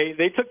yesterday.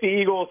 They took the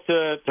Eagles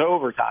to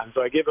overtime,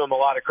 so I give them a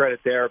lot of credit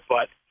there.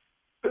 But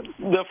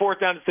the fourth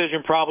down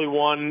decision, probably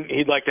one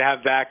he'd like to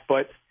have back.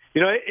 But,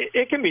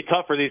 it can be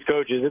tough for these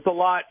coaches. It's a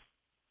lot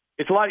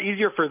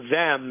easier for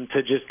them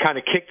to just kind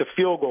of kick the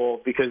field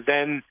goal, because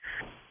then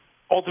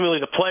ultimately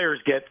the players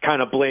get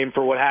kind of blamed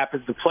for what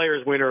happens. The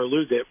players win or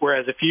lose it.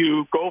 Whereas if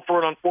you go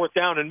for it on fourth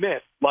down and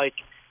miss, like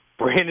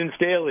Brandon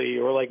Staley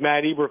or like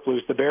Matt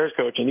Eberflus, the Bears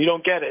coach, and you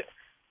don't get it,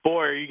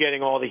 boy, are you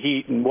getting all the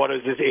heat, and what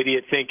is this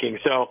idiot thinking?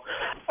 So,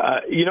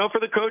 for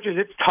the coaches,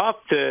 it's tough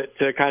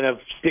to kind of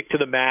stick to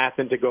the math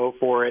and to go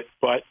for it.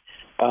 But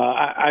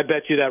I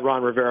bet you that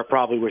Ron Rivera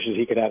probably wishes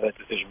he could have that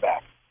decision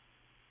back.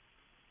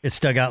 It's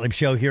Doug Gottlieb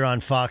Show here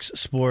on Fox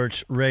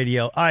Sports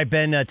Radio. All right,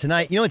 Ben,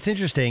 tonight, what's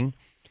interesting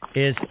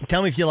is,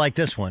 tell me if you like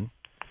this one,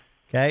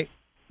 okay?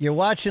 You're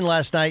watching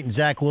last night, and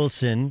Zach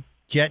Wilson,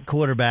 Jet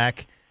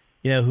quarterback,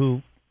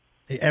 who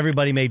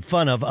everybody made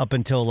fun of up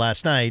until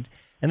last night.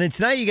 And then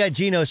tonight you got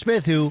Geno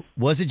Smith, who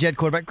was a Jet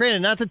quarterback.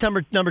 Granted, not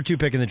the number 2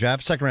 pick in the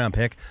draft, second-round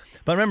pick.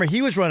 But remember, he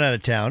was run out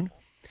of town.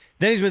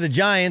 Then he's with the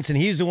Giants, and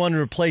he's the one who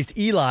replaced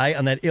Eli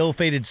on that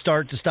ill-fated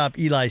start to stop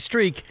Eli's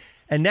streak.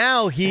 And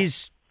now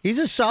he's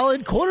a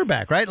solid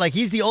quarterback, right? Like,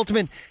 he's the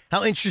ultimate.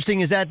 How interesting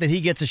is that he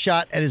gets a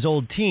shot at his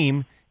old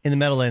team in the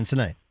Meadowlands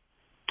tonight?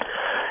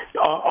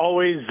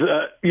 Always,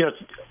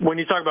 when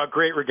you talk about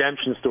great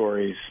redemption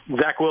stories,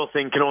 Zach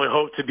Wilson can only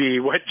hope to be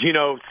what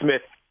Geno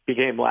Smith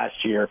became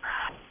last year,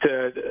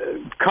 to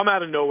come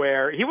out of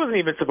nowhere. He wasn't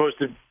even supposed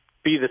to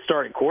be the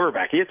starting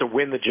quarterback. He had to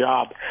win the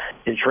job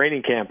in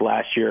training camp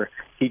last year.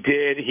 He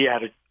did. He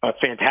had a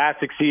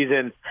fantastic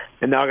season,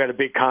 and now got a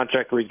big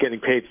contract where he's getting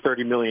paid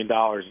 $30 million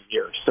a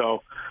year.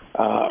 So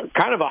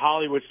kind of a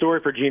Hollywood story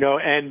for Geno,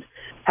 and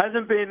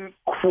hasn't been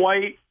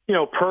quite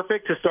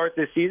perfect to start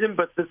this season,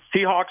 but the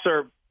Seahawks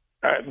are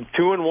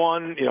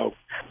 2-1,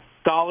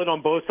 solid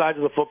on both sides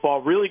of the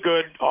football, really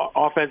good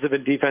offensive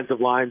and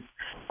defensive lines.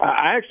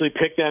 I actually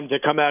picked them to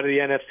come out of the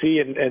NFC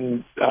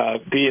and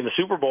be in the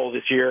Super Bowl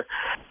this year.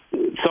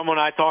 Someone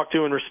I talked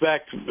to and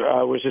respect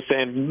was just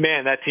saying,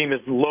 man, that team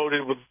is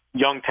loaded with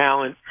young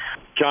talent.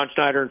 John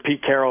Schneider and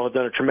Pete Carroll have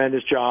done a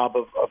tremendous job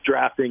of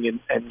drafting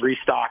and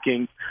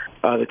restocking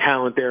the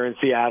talent there in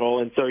Seattle.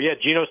 And so, yeah,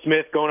 Geno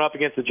Smith going up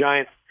against the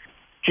Giants,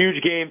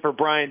 huge game for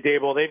Brian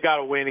Daboll. They've got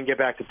to win and get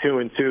back to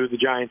 2-2. The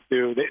Giants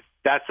do.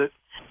 That's it.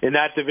 In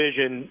that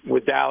division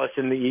with Dallas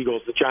and the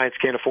Eagles, the Giants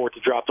can't afford to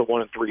drop to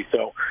 1-3.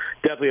 So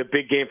definitely a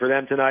big game for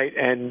them tonight,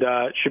 and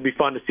it should be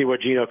fun to see what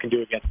Geno can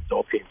do against his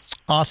old team.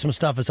 Awesome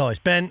stuff as always.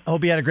 Ben,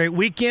 hope you had a great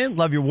weekend.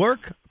 Love your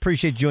work.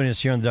 Appreciate you joining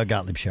us here on the Doug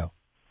Gottlieb Show.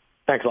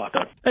 Thanks a lot,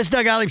 Doug. That's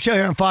Doug Gottlieb Show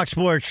here on Fox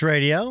Sports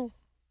Radio,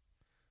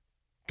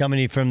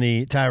 coming from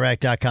the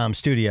TireRack.com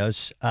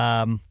studios.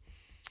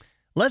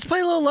 Let's play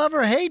a little love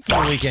or hate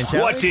for the weekend,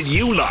 shall we? What did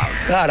you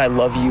love? God, I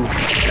love you.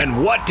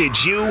 And what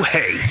did you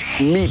hate?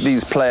 Meet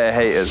these player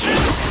haters.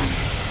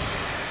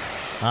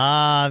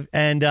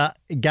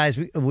 Guys,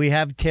 we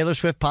have Taylor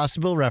Swift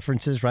possible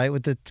references, right,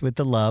 with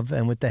the love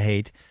and with the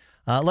hate.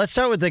 Let's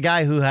start with the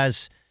guy who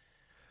has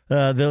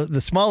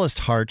the smallest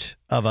heart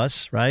of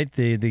us, right?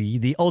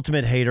 The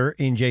ultimate hater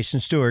in Jason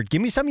Stewart.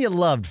 Give me something you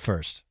loved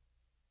first.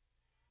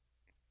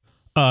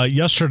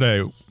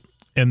 Yesterday,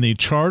 in the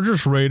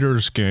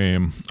Chargers-Raiders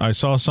game, I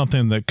saw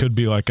something that could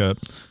be like a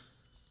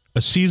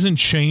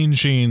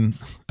season-changing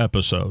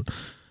episode.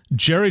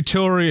 Jerry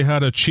Tillery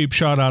had a cheap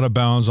shot out of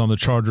bounds on the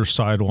Chargers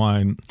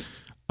sideline,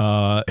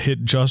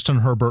 hit Justin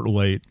Herbert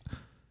late.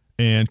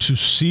 And to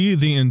see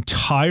the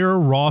entire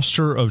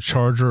roster of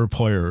Charger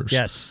players.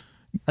 Yes.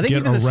 I think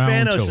even the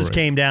Spanoses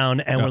came down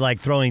and were like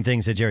throwing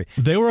things at Jerry.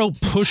 They were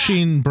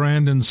pushing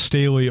Brandon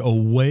Staley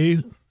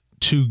away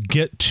to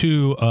get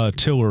to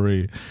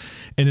Tillery.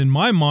 And in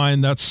my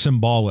mind, that's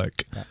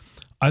symbolic. Yeah.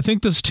 I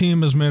think this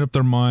team has made up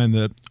their mind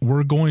that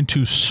we're going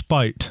to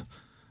spite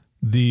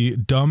the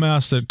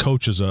dumbass that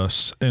coaches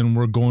us, and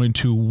we're going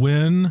to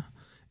win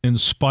in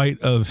spite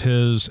of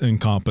his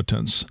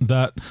incompetence.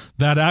 That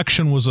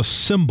action was a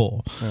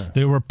symbol. Yeah.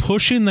 They were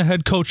pushing the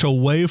head coach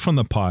away from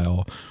the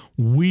pile.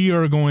 We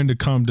are going to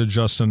come to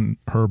Justin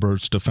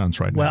Herbert's defense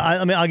right now.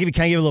 Well, I'll give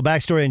you a little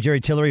backstory on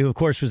Jerry Tillery, who, of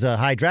course, was a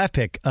high draft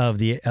pick of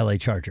the LA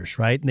Chargers,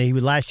 right?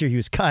 And last year he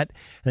was cut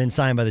and then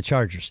signed by the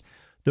Chargers.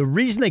 The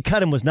reason they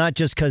cut him was not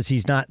just because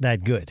he's not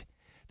that good.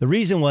 The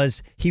reason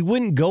was he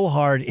wouldn't go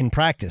hard in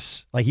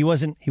practice. Like he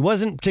wasn't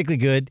particularly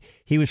good.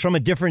 He was from a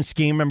different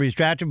scheme. Remember, he was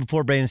drafted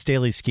before Brandon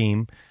Staley's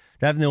scheme,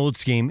 drafted the old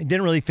scheme. It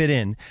didn't really fit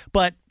in,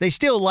 but they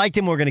still liked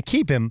him. We're going to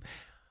keep him.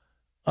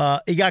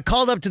 He got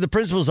called up to the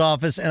principal's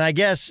office, and I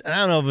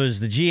don't know if it was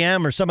the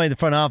GM or somebody in the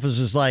front office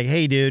was like,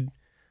 "Hey, dude,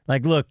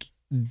 like, look,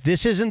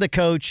 this isn't the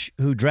coach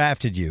who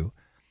drafted you,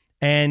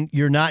 and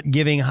you're not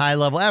giving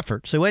high-level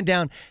effort." So he went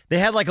down. They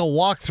had like a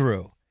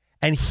walkthrough,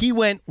 and he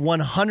went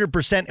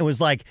 100% and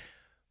was like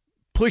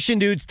pushing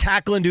dudes,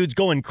 tackling dudes,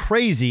 going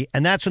crazy,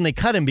 and that's when they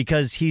cut him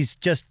because he's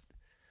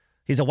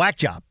a whack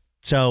job.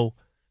 So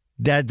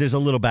there's a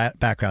little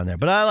background there.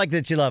 But I like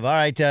that you love. All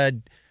right,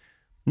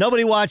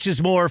 nobody watches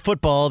more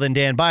football than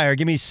Dan Byer.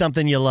 Give me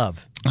something you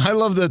love. I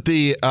love that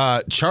the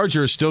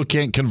Chargers still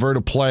can't convert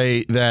a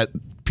play that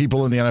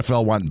people in the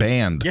NFL want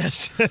banned.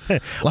 Yes.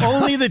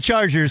 Only the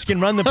Chargers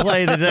can run the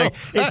play.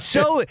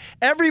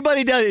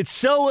 Everybody does. It's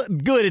so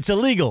good, it's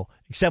illegal.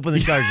 Except when the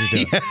Chargers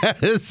do.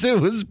 Yes,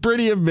 it was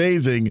pretty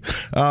amazing.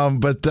 I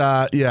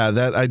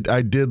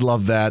did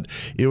love that.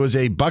 It was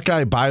a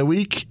Buckeye bye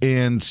week,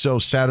 and so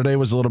Saturday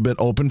was a little bit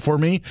open for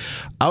me.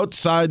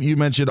 Outside, you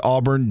mentioned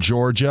Auburn,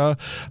 Georgia.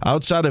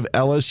 Outside of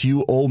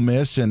LSU, Ole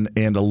Miss, and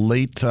a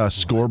late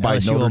score by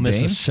LSU, Notre Ole Miss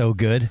Dame. was so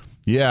good.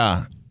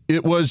 Yeah.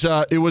 It was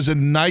a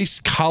nice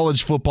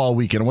college football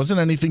weekend. It wasn't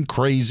anything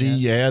crazy. Yeah.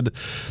 You had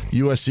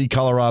USC,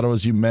 Colorado,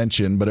 as you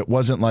mentioned, but it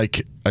wasn't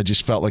like I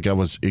just felt like I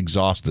was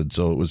exhausted.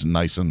 So it was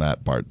nice in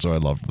that part. So I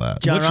loved that.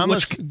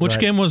 Which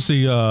game was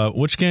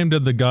which game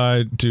did the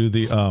guy do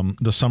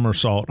the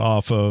somersault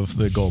off of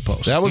the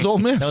goalpost? That was Ole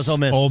Miss. That was Ole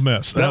Miss. Ole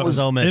Miss. That was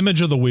Ole Miss. Image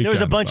of the weekend. There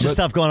was a bunch of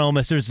stuff going on Ole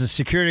Miss. There's the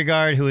security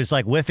guard who was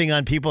like whiffing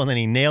on people, and then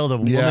he nailed a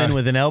woman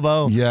with an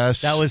elbow.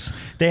 Yes.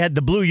 They had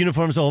the blue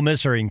uniforms. Ole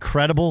Miss are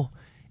incredible.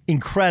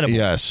 Incredible.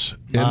 Yes.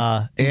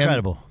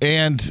 Incredible.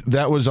 And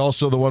that was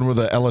also the one where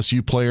the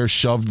LSU player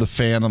shoved the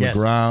fan on the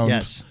ground.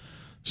 Yes.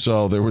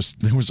 So there was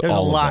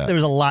all of that. There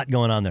was a lot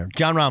going on there.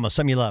 John Ramos,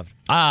 something you loved.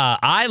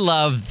 I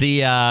love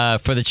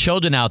for the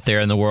children out there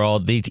in the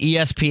world, the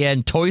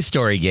ESPN Toy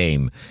Story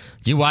game.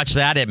 Did you watch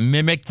that? It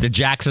mimicked the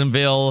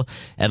Jacksonville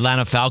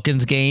Atlanta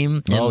Falcons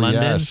game in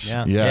London. Yes.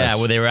 Yeah,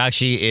 where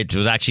it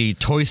was actually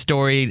Toy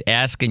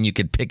Story-esque, and you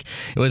could pick.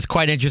 It was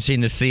quite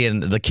interesting to see,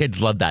 and the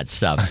kids loved that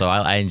stuff, so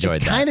I enjoyed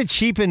that. Kind of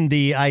cheapened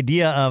the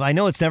idea of, I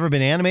know it's never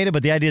been animated,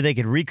 but the idea they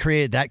could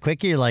recreate it that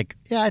quickly, you're like,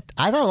 yeah,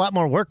 I thought a lot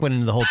more work went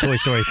into the whole Toy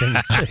Story thing.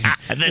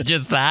 And then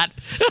just that.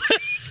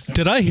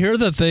 Did I hear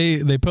that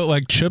they put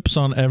like chips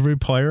on every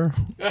player?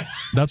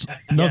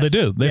 They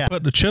do. They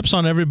put the chips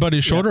on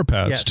everybody's shoulder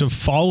pads to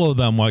follow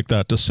them like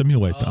that, to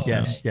simulate them.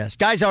 Yes.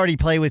 Guys already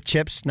play with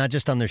chips, not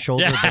just on their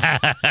shoulder.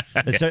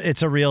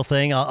 It's a real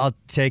thing. I'll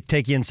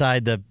take you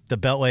inside the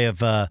beltway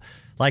of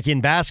like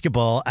in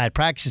basketball at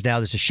practices now.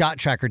 There's a shot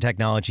tracker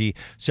technology,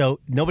 so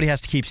nobody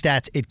has to keep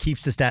stats. It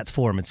keeps the stats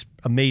for them. It's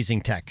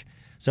amazing tech.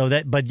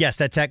 So but yes,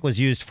 that tech was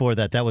used for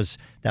that. That was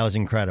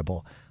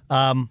incredible.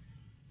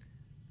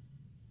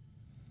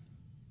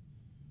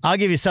 I'll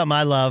give you something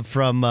I love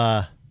from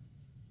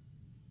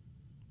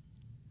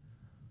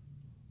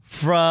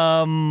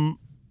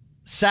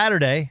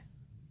Saturday.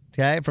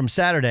 Okay, from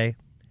Saturday,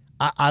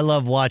 I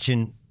love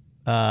watching.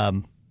 I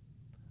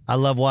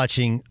love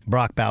watching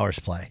Brock Bowers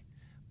play.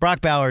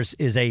 Brock Bowers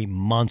is a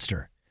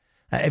monster.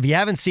 If you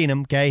haven't seen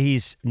him, okay,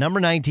 he's number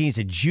 19. He's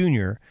a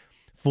junior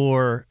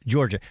for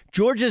Georgia.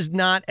 Georgia's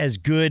not as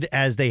good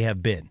as they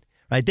have been.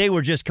 Right, they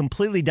were just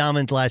completely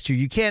dominant last year.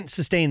 You can't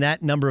sustain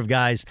that number of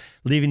guys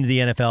leaving the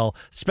NFL,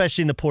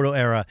 especially in the portal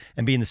era,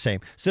 and being the same.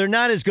 So they're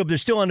not as good, but they're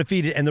still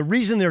undefeated. And the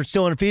reason they're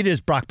still undefeated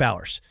is Brock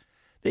Bowers.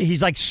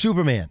 He's like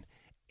Superman.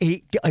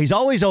 He's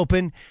always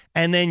open,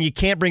 and then you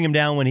can't bring him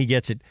down when he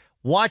gets it.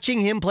 Watching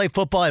him play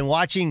football and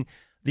watching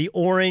the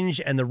orange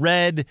and the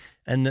red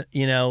and the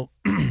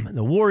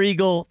the War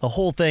Eagle, the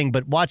whole thing,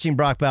 but watching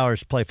Brock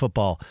Bowers play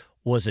football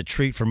was a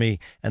treat for me,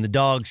 and the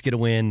Dogs get a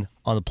win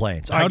on the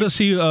Plains. How does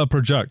he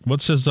project?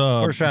 What's his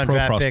first-round pro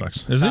draft prospects?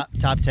 pick? Is it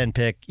top 10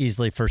 pick,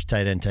 easily first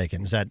tight end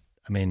taken?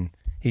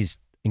 He's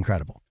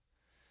incredible.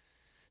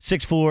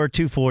 6'4",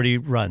 240,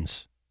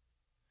 runs.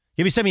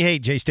 Give me something you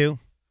hate, J. Stu.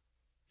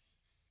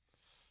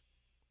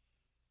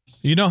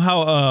 You know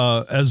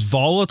how as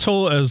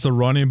volatile as the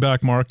running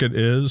back market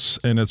is,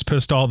 and it's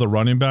pissed all the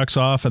running backs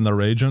off and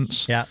their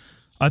agents? Yeah.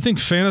 I think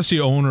fantasy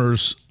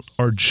owners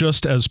are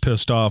just as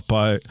pissed off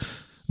by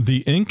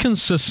the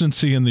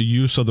inconsistency in the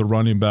use of the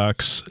running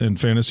backs in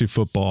fantasy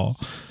football.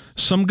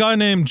 Some guy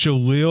named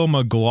Jaleel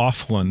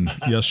McLaughlin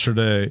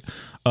yesterday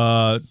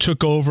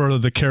took over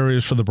the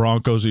carries for the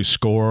Broncos. He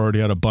scored.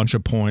 He had a bunch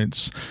of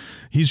points.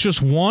 He's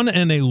just one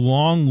in a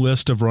long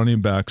list of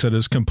running backs that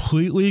has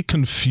completely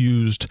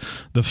confused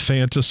the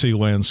fantasy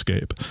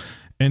landscape.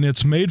 And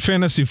it's made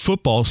fantasy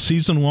football,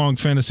 season-long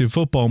fantasy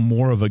football,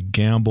 more of a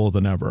gamble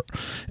than ever.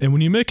 And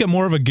when you make it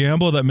more of a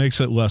gamble, that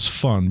makes it less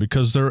fun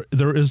because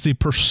there is the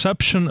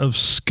perception of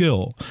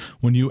skill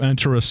when you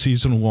enter a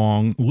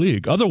season-long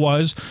league.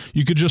 Otherwise,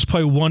 you could just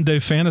play one-day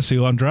fantasy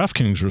on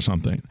DraftKings or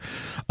something.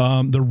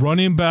 The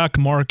running back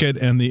market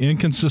and the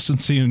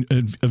inconsistency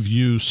of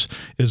use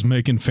is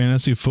making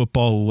fantasy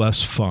football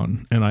less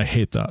fun, and I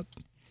hate that.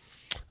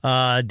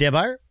 Dan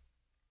Byer?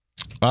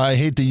 I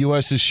hate the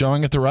U.S. is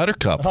showing at the Ryder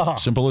Cup. Oh.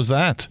 Simple as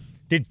that.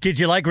 Did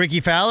you like Ricky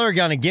Fowler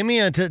gonna give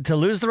me to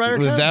lose the Ryder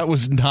Cup? That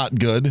was not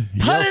good.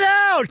 Put it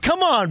out!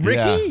 Come on,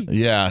 Ricky.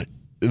 Yeah.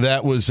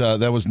 That was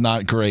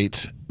not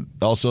great.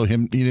 Also,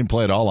 he didn't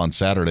play at all on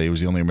Saturday. He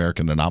was the only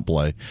American to not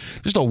play.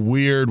 Just a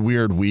weird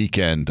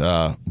weekend.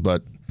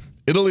 But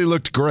Italy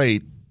looked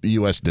great. The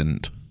U.S.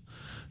 didn't.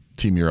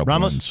 Team Europe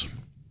wins.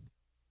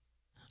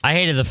 I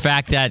hated the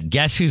fact that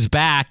guess who's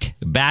back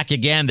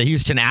again, the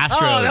Houston Astros.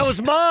 Oh, that was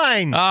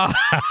mine. Oh.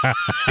 God,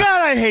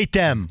 I hate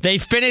them. They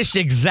finished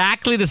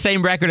exactly the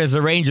same record as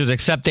the Rangers,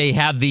 except they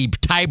have the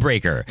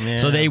tiebreaker. Yeah.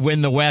 So they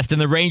win the West,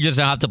 and the Rangers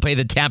now have to play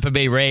the Tampa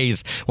Bay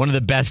Rays, one of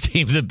the best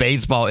teams of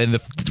baseball in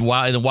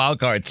the wild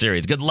card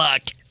series. Good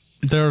luck.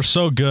 They're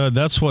so good.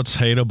 That's what's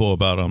hateable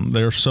about them.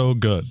 They're so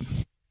good.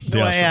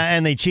 Well, yeah,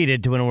 and they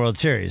cheated to win a World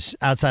Series.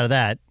 Outside of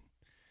that,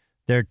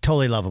 they're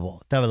totally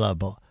lovable.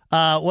 Lovable.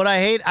 What I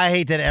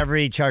hate that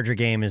every Charger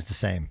game is the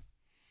same.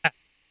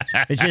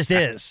 It just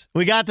is.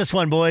 We got this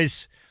one,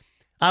 boys.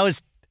 I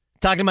was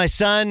talking to my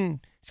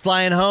son. He's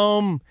flying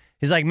home.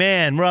 He's like,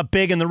 man, we're up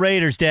big in the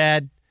Raiders,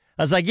 Dad.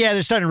 I was like, yeah,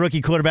 they're starting a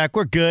rookie quarterback.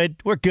 We're good.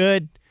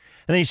 And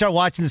then you start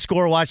watching the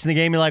score, watching the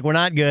game. You're like, we're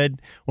not good.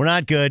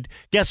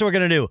 Guess what we're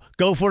going to do?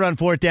 Go for it on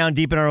fourth down,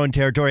 deep in our own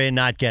territory, and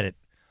not get it.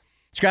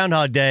 It's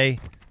Groundhog Day.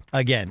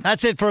 Again,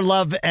 that's it for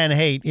Love and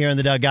Hate here on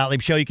the Doug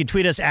Gottlieb Show. You can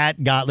tweet us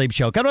at Gottlieb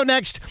Show. Coming up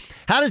next,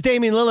 how does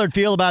Damian Lillard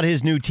feel about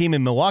his new team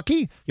in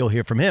Milwaukee? You'll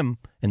hear from him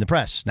in the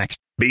press next.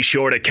 Be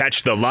sure to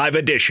catch the live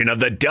edition of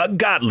the Doug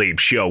Gottlieb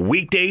Show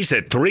weekdays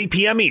at 3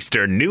 p.m.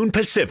 Eastern, noon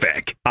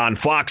Pacific on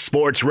Fox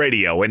Sports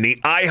Radio and the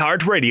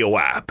iHeartRadio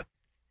app.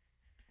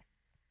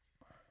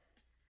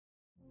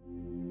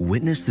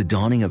 Witness the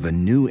dawning of a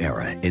new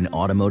era in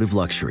automotive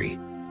luxury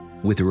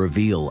with a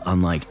reveal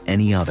unlike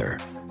any other.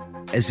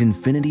 As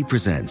Infiniti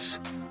presents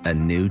a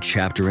new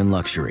chapter in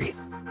luxury,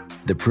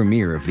 the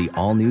premiere of the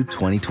all-new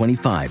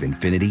 2025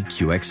 Infiniti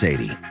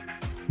QX80.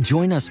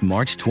 Join us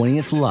March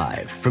 20th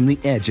live from the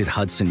Edge at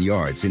Hudson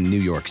Yards in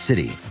New York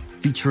City,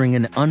 featuring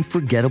an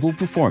unforgettable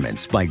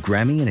performance by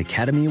Grammy and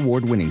Academy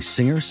Award-winning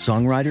singer,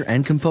 songwriter,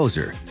 and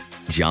composer,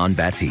 Jon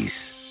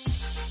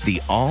Batiste.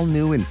 The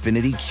all-new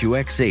Infiniti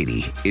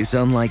QX80 is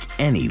unlike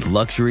any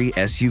luxury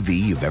SUV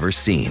you've ever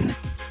seen.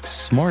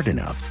 Smart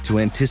enough to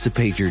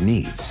anticipate your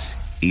needs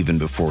even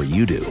before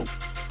you do.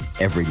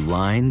 Every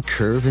line,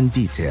 curve, and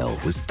detail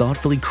was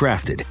thoughtfully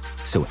crafted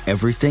so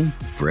everything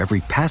for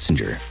every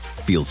passenger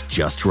feels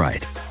just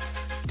right.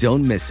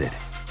 Don't miss it.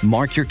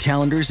 Mark your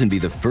calendars and be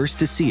the first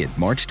to see it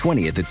March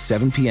 20th at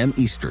 7 p.m.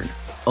 Eastern,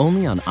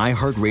 only on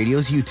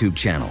iHeartRadio's YouTube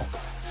channel.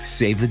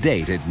 Save the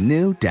date at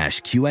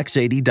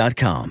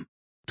new-QX80.com.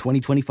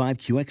 2025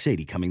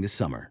 QX80 coming this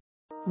summer.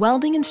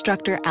 Welding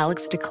instructor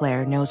Alex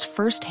DeClaire knows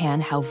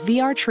firsthand how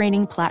VR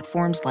training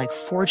platforms like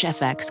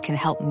ForgeFX can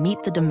help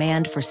meet the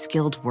demand for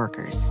skilled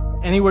workers.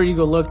 Anywhere you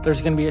go look, there's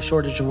going to be a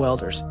shortage of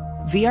welders.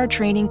 VR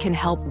training can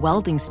help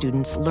welding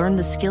students learn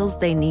the skills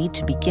they need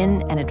to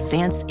begin and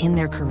advance in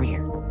their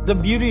career. The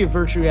beauty of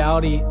virtual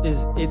reality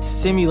is it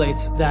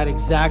simulates that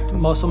exact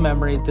muscle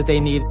memory that they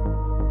need.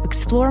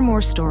 Explore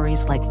more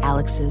stories like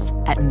Alex's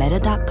at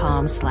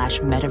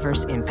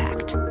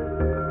meta.com/metaverseimpact.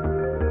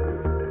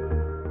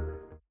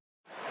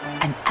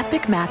 An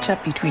epic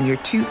matchup between your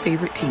two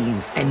favorite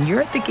teams, and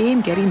you're at the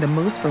game getting the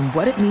most from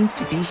what it means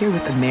to be here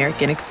with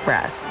American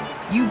Express.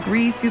 You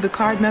breeze through the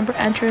card member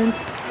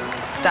entrance,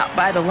 stop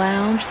by the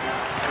lounge.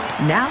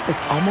 Now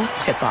it's almost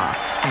tip-off,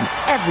 and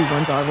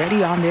everyone's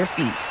already on their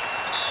feet.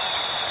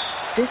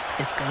 This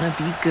is gonna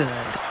be good.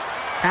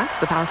 That's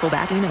the powerful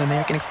backing of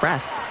American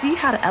Express. See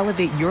how to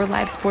elevate your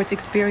live sports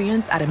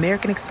experience at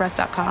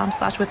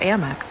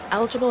americanexpress.com/withAmex.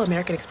 Eligible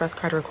American Express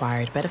card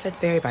required. Benefits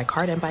vary by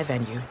card and by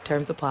venue.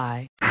 Terms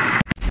apply.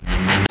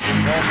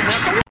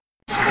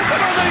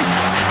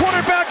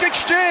 Quarterback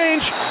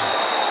exchange.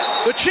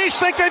 The Chiefs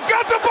think they've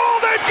got the ball.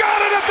 They've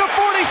got it at the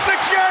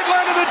 46-yard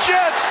line of the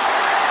Jets.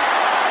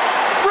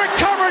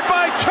 Recovered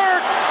by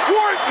Turk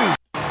Wharton.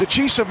 The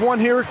Chiefs have won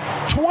here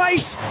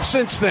twice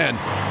since then.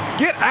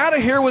 Get out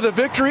of here with a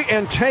victory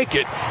and take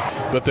it.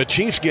 but the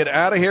Chiefs get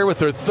out of here with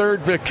their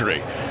third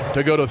victory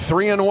to go to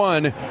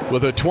 3-1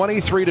 with a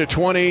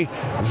 23-20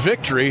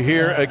 victory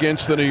here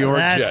against the New York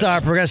Jets. That's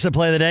our Progressive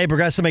play of the day.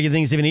 Progressive making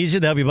things even easier.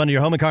 They help you bundle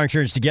your home and car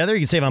insurance together.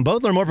 You can save on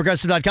both. Learn more at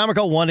Progressive.com or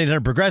call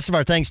 1-800-PROGRESSIVE.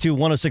 Our thanks to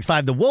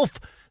 106.5 The Wolf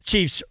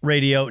Chiefs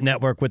Radio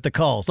Network with the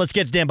calls. Let's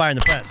get to Dan Byer in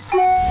the press.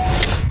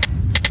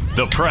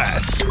 The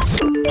press.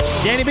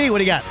 Danny B, what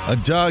do you got?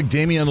 Doug,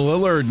 Damian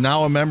Lillard,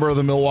 now a member of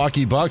the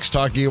Milwaukee Bucks,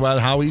 talking about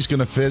how he's going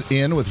to fit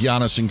in with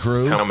Giannis and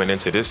crew. Coming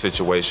into this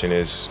situation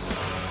is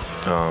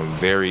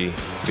very,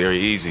 very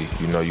easy.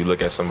 You know, you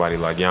look at somebody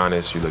like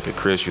Giannis, you look at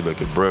Chris, you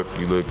look at Brooke,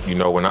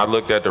 when I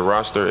looked at the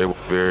roster, it was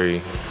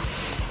very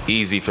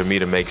easy for me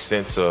to make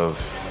sense of,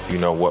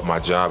 what my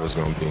job is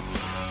going to be.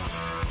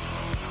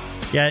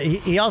 Yeah,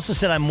 he also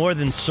said I'm more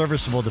than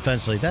serviceable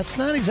defensively. That's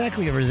not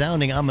exactly a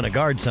resounding I'm going to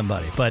guard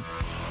somebody, but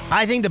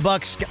I think the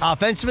Bucks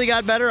offensively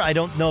got better. I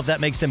don't know if that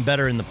makes them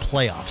better in the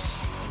playoffs.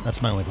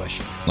 That's my only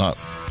question.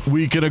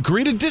 We could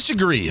agree to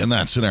disagree in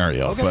that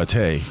scenario, but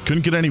hey,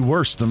 couldn't get any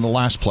worse than the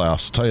last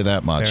playoffs, I'll tell you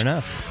that much. Fair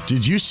enough.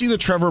 Did you see the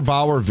Trevor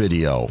Bauer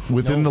video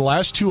within the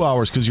last 2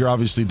 hours, because you're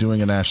obviously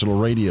doing a national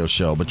radio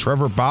show, but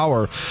Trevor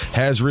Bauer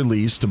has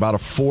released about a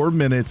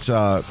 4-minute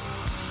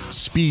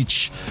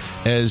speech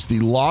as the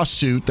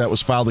lawsuit that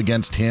was filed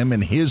against him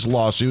and his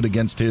lawsuit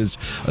against his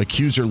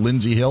accuser,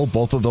 Lindsey Hill,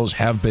 both of those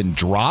have been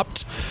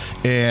dropped.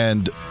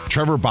 And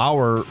Trevor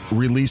Bauer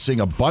releasing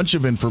a bunch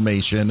of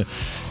information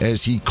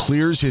as he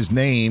clears his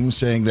name,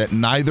 saying that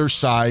neither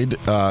side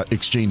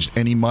exchanged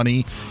any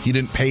money. He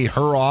didn't pay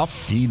her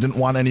off. He didn't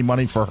want any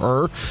money for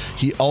her.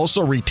 He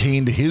also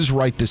retained his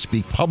right to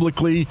speak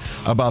publicly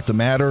about the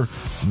matter.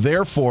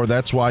 Therefore,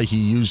 that's why he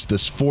used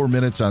this 4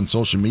 minutes on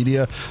social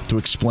media to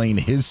explain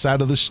his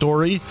side of the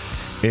story.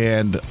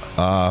 And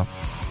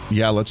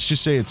let's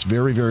just say it's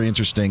very, very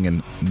interesting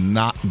and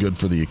not good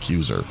for the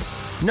accuser.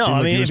 No,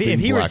 I mean, if he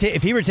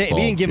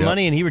didn't give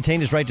money and he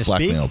retained his right to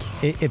speak,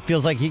 it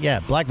feels like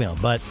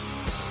blackmailed. But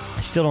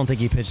I still don't think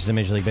he pitches a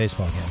Major League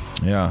Baseball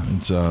game. Yeah,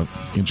 it's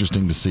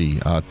interesting to see.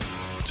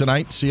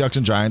 Tonight, Seahawks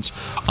and Giants.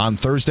 On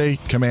Thursday,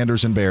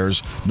 Commanders and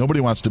Bears. Nobody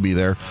wants to be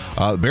there.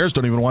 The Bears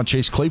don't even want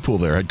Chase Claypool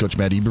there. Head coach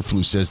Matt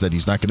Eberflus says that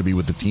he's not going to be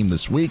with the team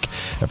this week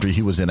after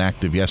he was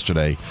inactive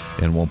yesterday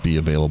and won't be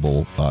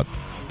available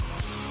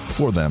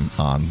for them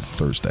on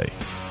Thursday.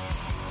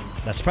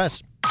 That's the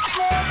press.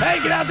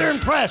 Hey, get out there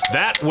and press.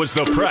 That was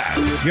the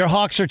press. Your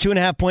Hawks are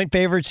 2.5-point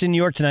favorites in New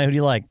York tonight. Who do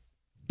you like?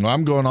 Well,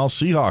 I'm going all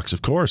Seahawks,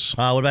 of course.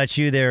 What about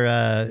you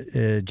there,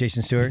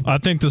 Jason Stewart? I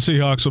think the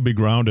Seahawks will be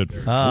grounded.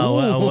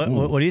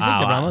 What do you think,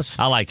 Ramos?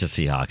 I like the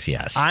Seahawks,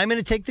 yes. I'm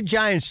going to take the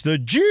Giants. The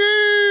G-Man.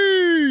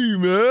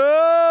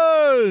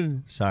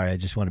 Sorry, I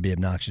just want to be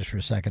obnoxious for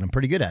a second. I'm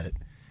pretty good at it.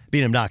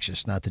 Being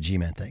obnoxious, not the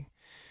G-Man thing.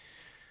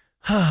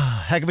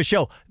 Heck of a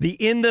show. The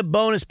In the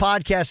Bonus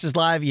podcast is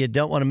live. You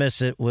don't want to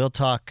miss it. We'll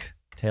talk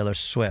Taylor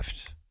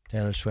Swift.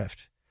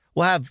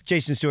 We'll have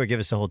Jason Stewart give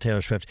us the whole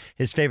Taylor Swift,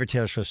 his favorite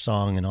Taylor Swift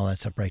song and all that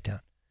stuff breakdown.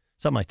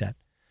 Something like that.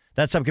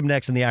 That's up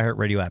next in the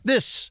iHeartRadio app.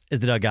 This is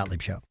the Doug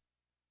Gottlieb Show.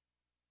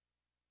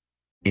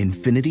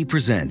 Infiniti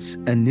presents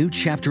a new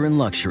chapter in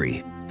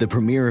luxury, the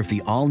premiere of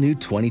the all-new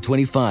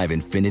 2025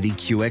 Infiniti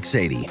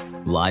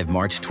QX80, live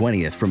March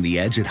 20th from the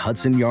Edge at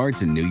Hudson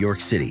Yards in New York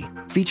City,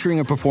 featuring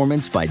a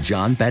performance by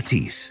John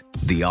Batiste.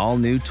 The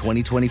all-new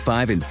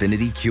 2025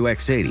 Infiniti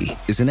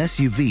QX80 is an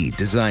SUV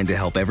designed to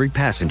help every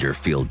passenger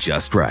feel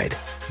just right.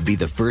 Be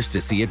the first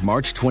to see it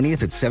March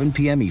 20th at 7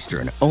 p.m.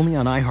 Eastern, only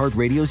on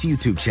iHeartRadio's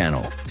YouTube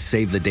channel.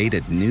 Save the date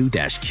at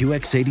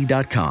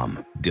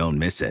new-QX80.com. Don't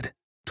miss it.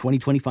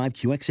 2025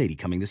 QX80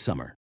 coming this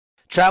summer.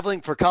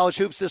 Traveling for college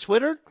hoops this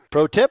winter?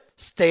 Pro tip,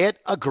 stay at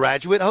a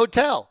Graduate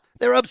Hotel.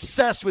 They're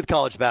obsessed with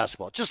college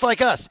basketball, just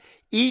like us.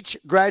 Each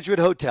Graduate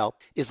Hotel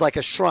is like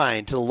a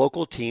shrine to the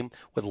local team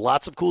with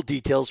lots of cool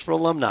details for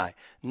alumni.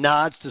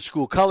 Nods to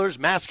school colors,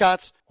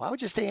 mascots. Why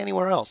would you stay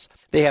anywhere else?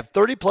 They have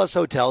 30-plus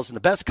hotels in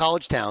the best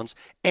college towns.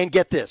 And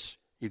get this,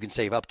 you can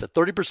save up to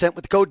 30%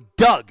 with code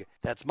DOUG.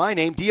 That's my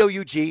name,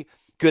 D-O-U-G.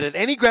 Good at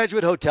any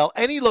Graduate Hotel,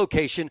 any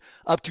location,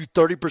 up to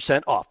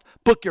 30% off.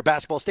 Book your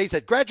basketball stays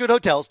at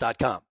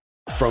graduatehotels.com.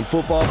 From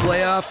football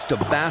playoffs to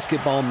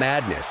basketball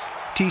madness,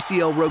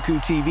 TCL Roku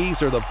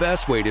TVs are the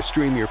best way to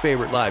stream your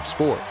favorite live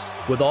sports.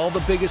 With all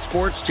the biggest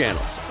sports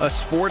channels, a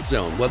sports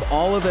zone with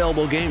all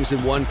available games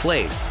in one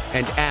place,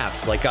 and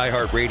apps like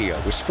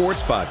iHeartRadio with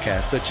sports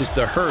podcasts such as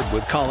The Herd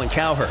with Colin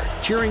Cowherd.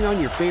 Cheering on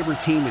your favorite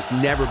team has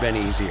never been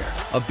easier.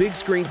 A big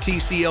screen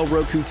TCL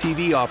Roku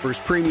TV offers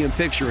premium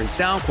picture and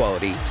sound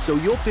quality, so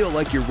you'll feel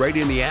like you're right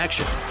in the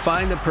action.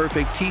 Find the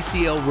perfect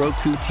TCL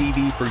Roku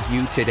TV for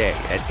you today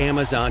at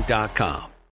Amazon.com.